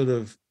 sort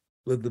of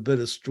with a bit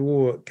of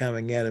straw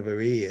coming out of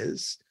her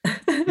ears,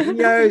 she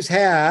knows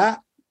how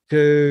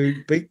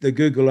to beat the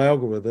Google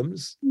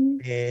algorithms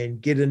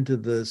and get into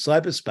the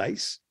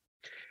cyberspace,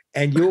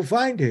 and you'll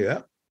find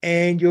her.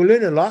 And you'll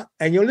learn a lot,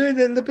 and you'll learn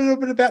a little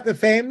bit about the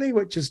family,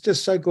 which is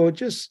just so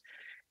gorgeous,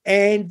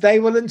 and they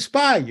will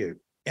inspire you.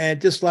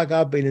 And just like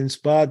I've been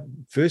inspired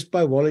first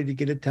by Wally to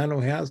get a tunnel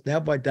house,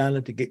 now by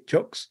Dana to get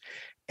chooks.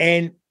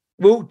 And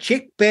we'll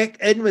check back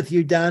in with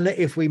you, Dana,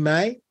 if we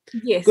may.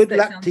 Yes. Good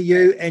luck to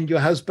you and your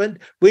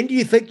husband. When do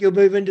you think you'll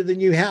move into the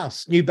new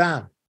house, new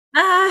barn?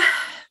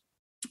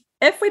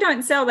 If we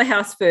don't sell the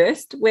house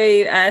first,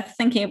 we are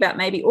thinking about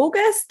maybe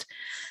August.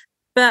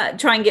 But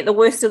try and get the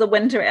worst of the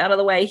winter out of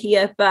the way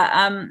here. But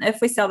if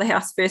we sell the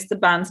house first, the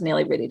barn's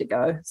nearly ready to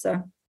go.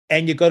 So.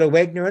 And you got a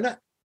Wagner in it?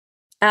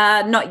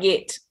 Not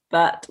yet,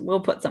 but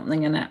we'll put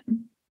something in it.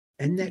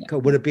 Isn't that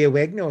cool? Would it be a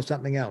Wagner or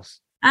something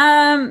else?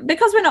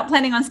 Because we're not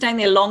planning on staying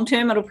there long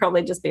term, it'll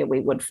probably just be a wee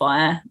wood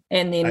fire.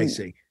 And then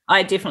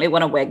I definitely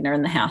want a Wagner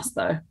in the house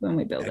though when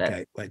we build it.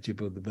 Okay, wait till you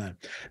build the barn.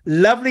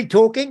 Lovely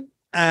talking.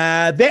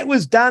 That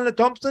was Dana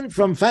Thompson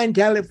from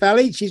Fantail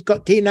Valley. She's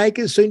got 10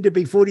 acres, soon to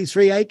be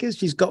 43 acres.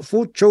 She's got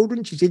 4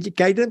 children. She's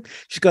educated them.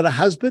 She's got a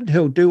husband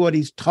who'll do what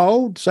he's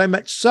told, so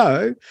much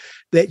so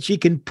that she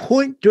can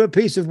point to a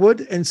piece of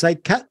wood and say,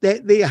 cut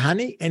that there,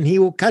 honey, and he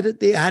will cut it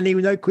there, honey,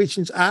 with no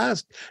questions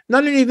asked.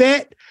 Not only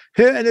that,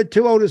 her and her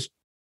 2 oldest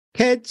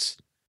kids,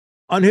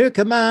 on her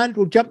command,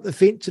 will jump the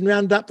fence and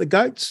round up the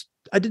goats.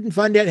 I didn't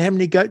find out how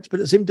many goats, but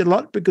it seemed a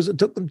lot because it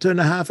took them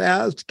 2.5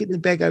 hours to get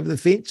them back over the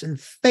fence. And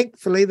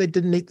thankfully, they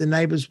didn't eat the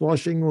neighbour's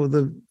washing or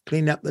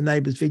clean up the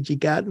neighbour's veggie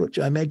garden, which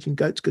I imagine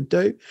goats could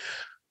do.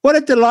 What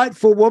a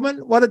delightful woman.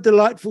 What a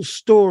delightful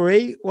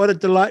story. What a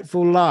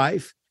delightful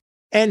life.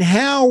 And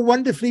how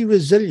wonderfully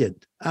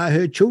resilient are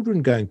her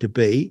children going to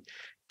be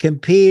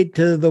compared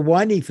to the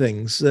whiny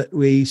things that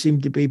we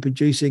seem to be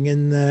producing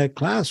in the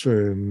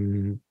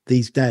classroom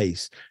these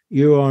days.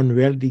 You're on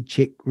Reality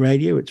Check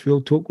Radio. It's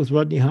Real Talk with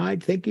Rodney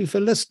Hyde. Thank you for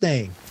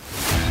listening.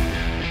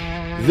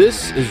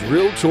 This is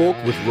Real Talk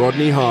with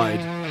Rodney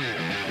Hyde.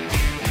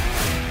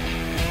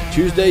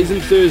 Tuesdays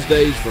and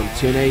Thursdays from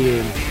 10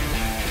 a.m.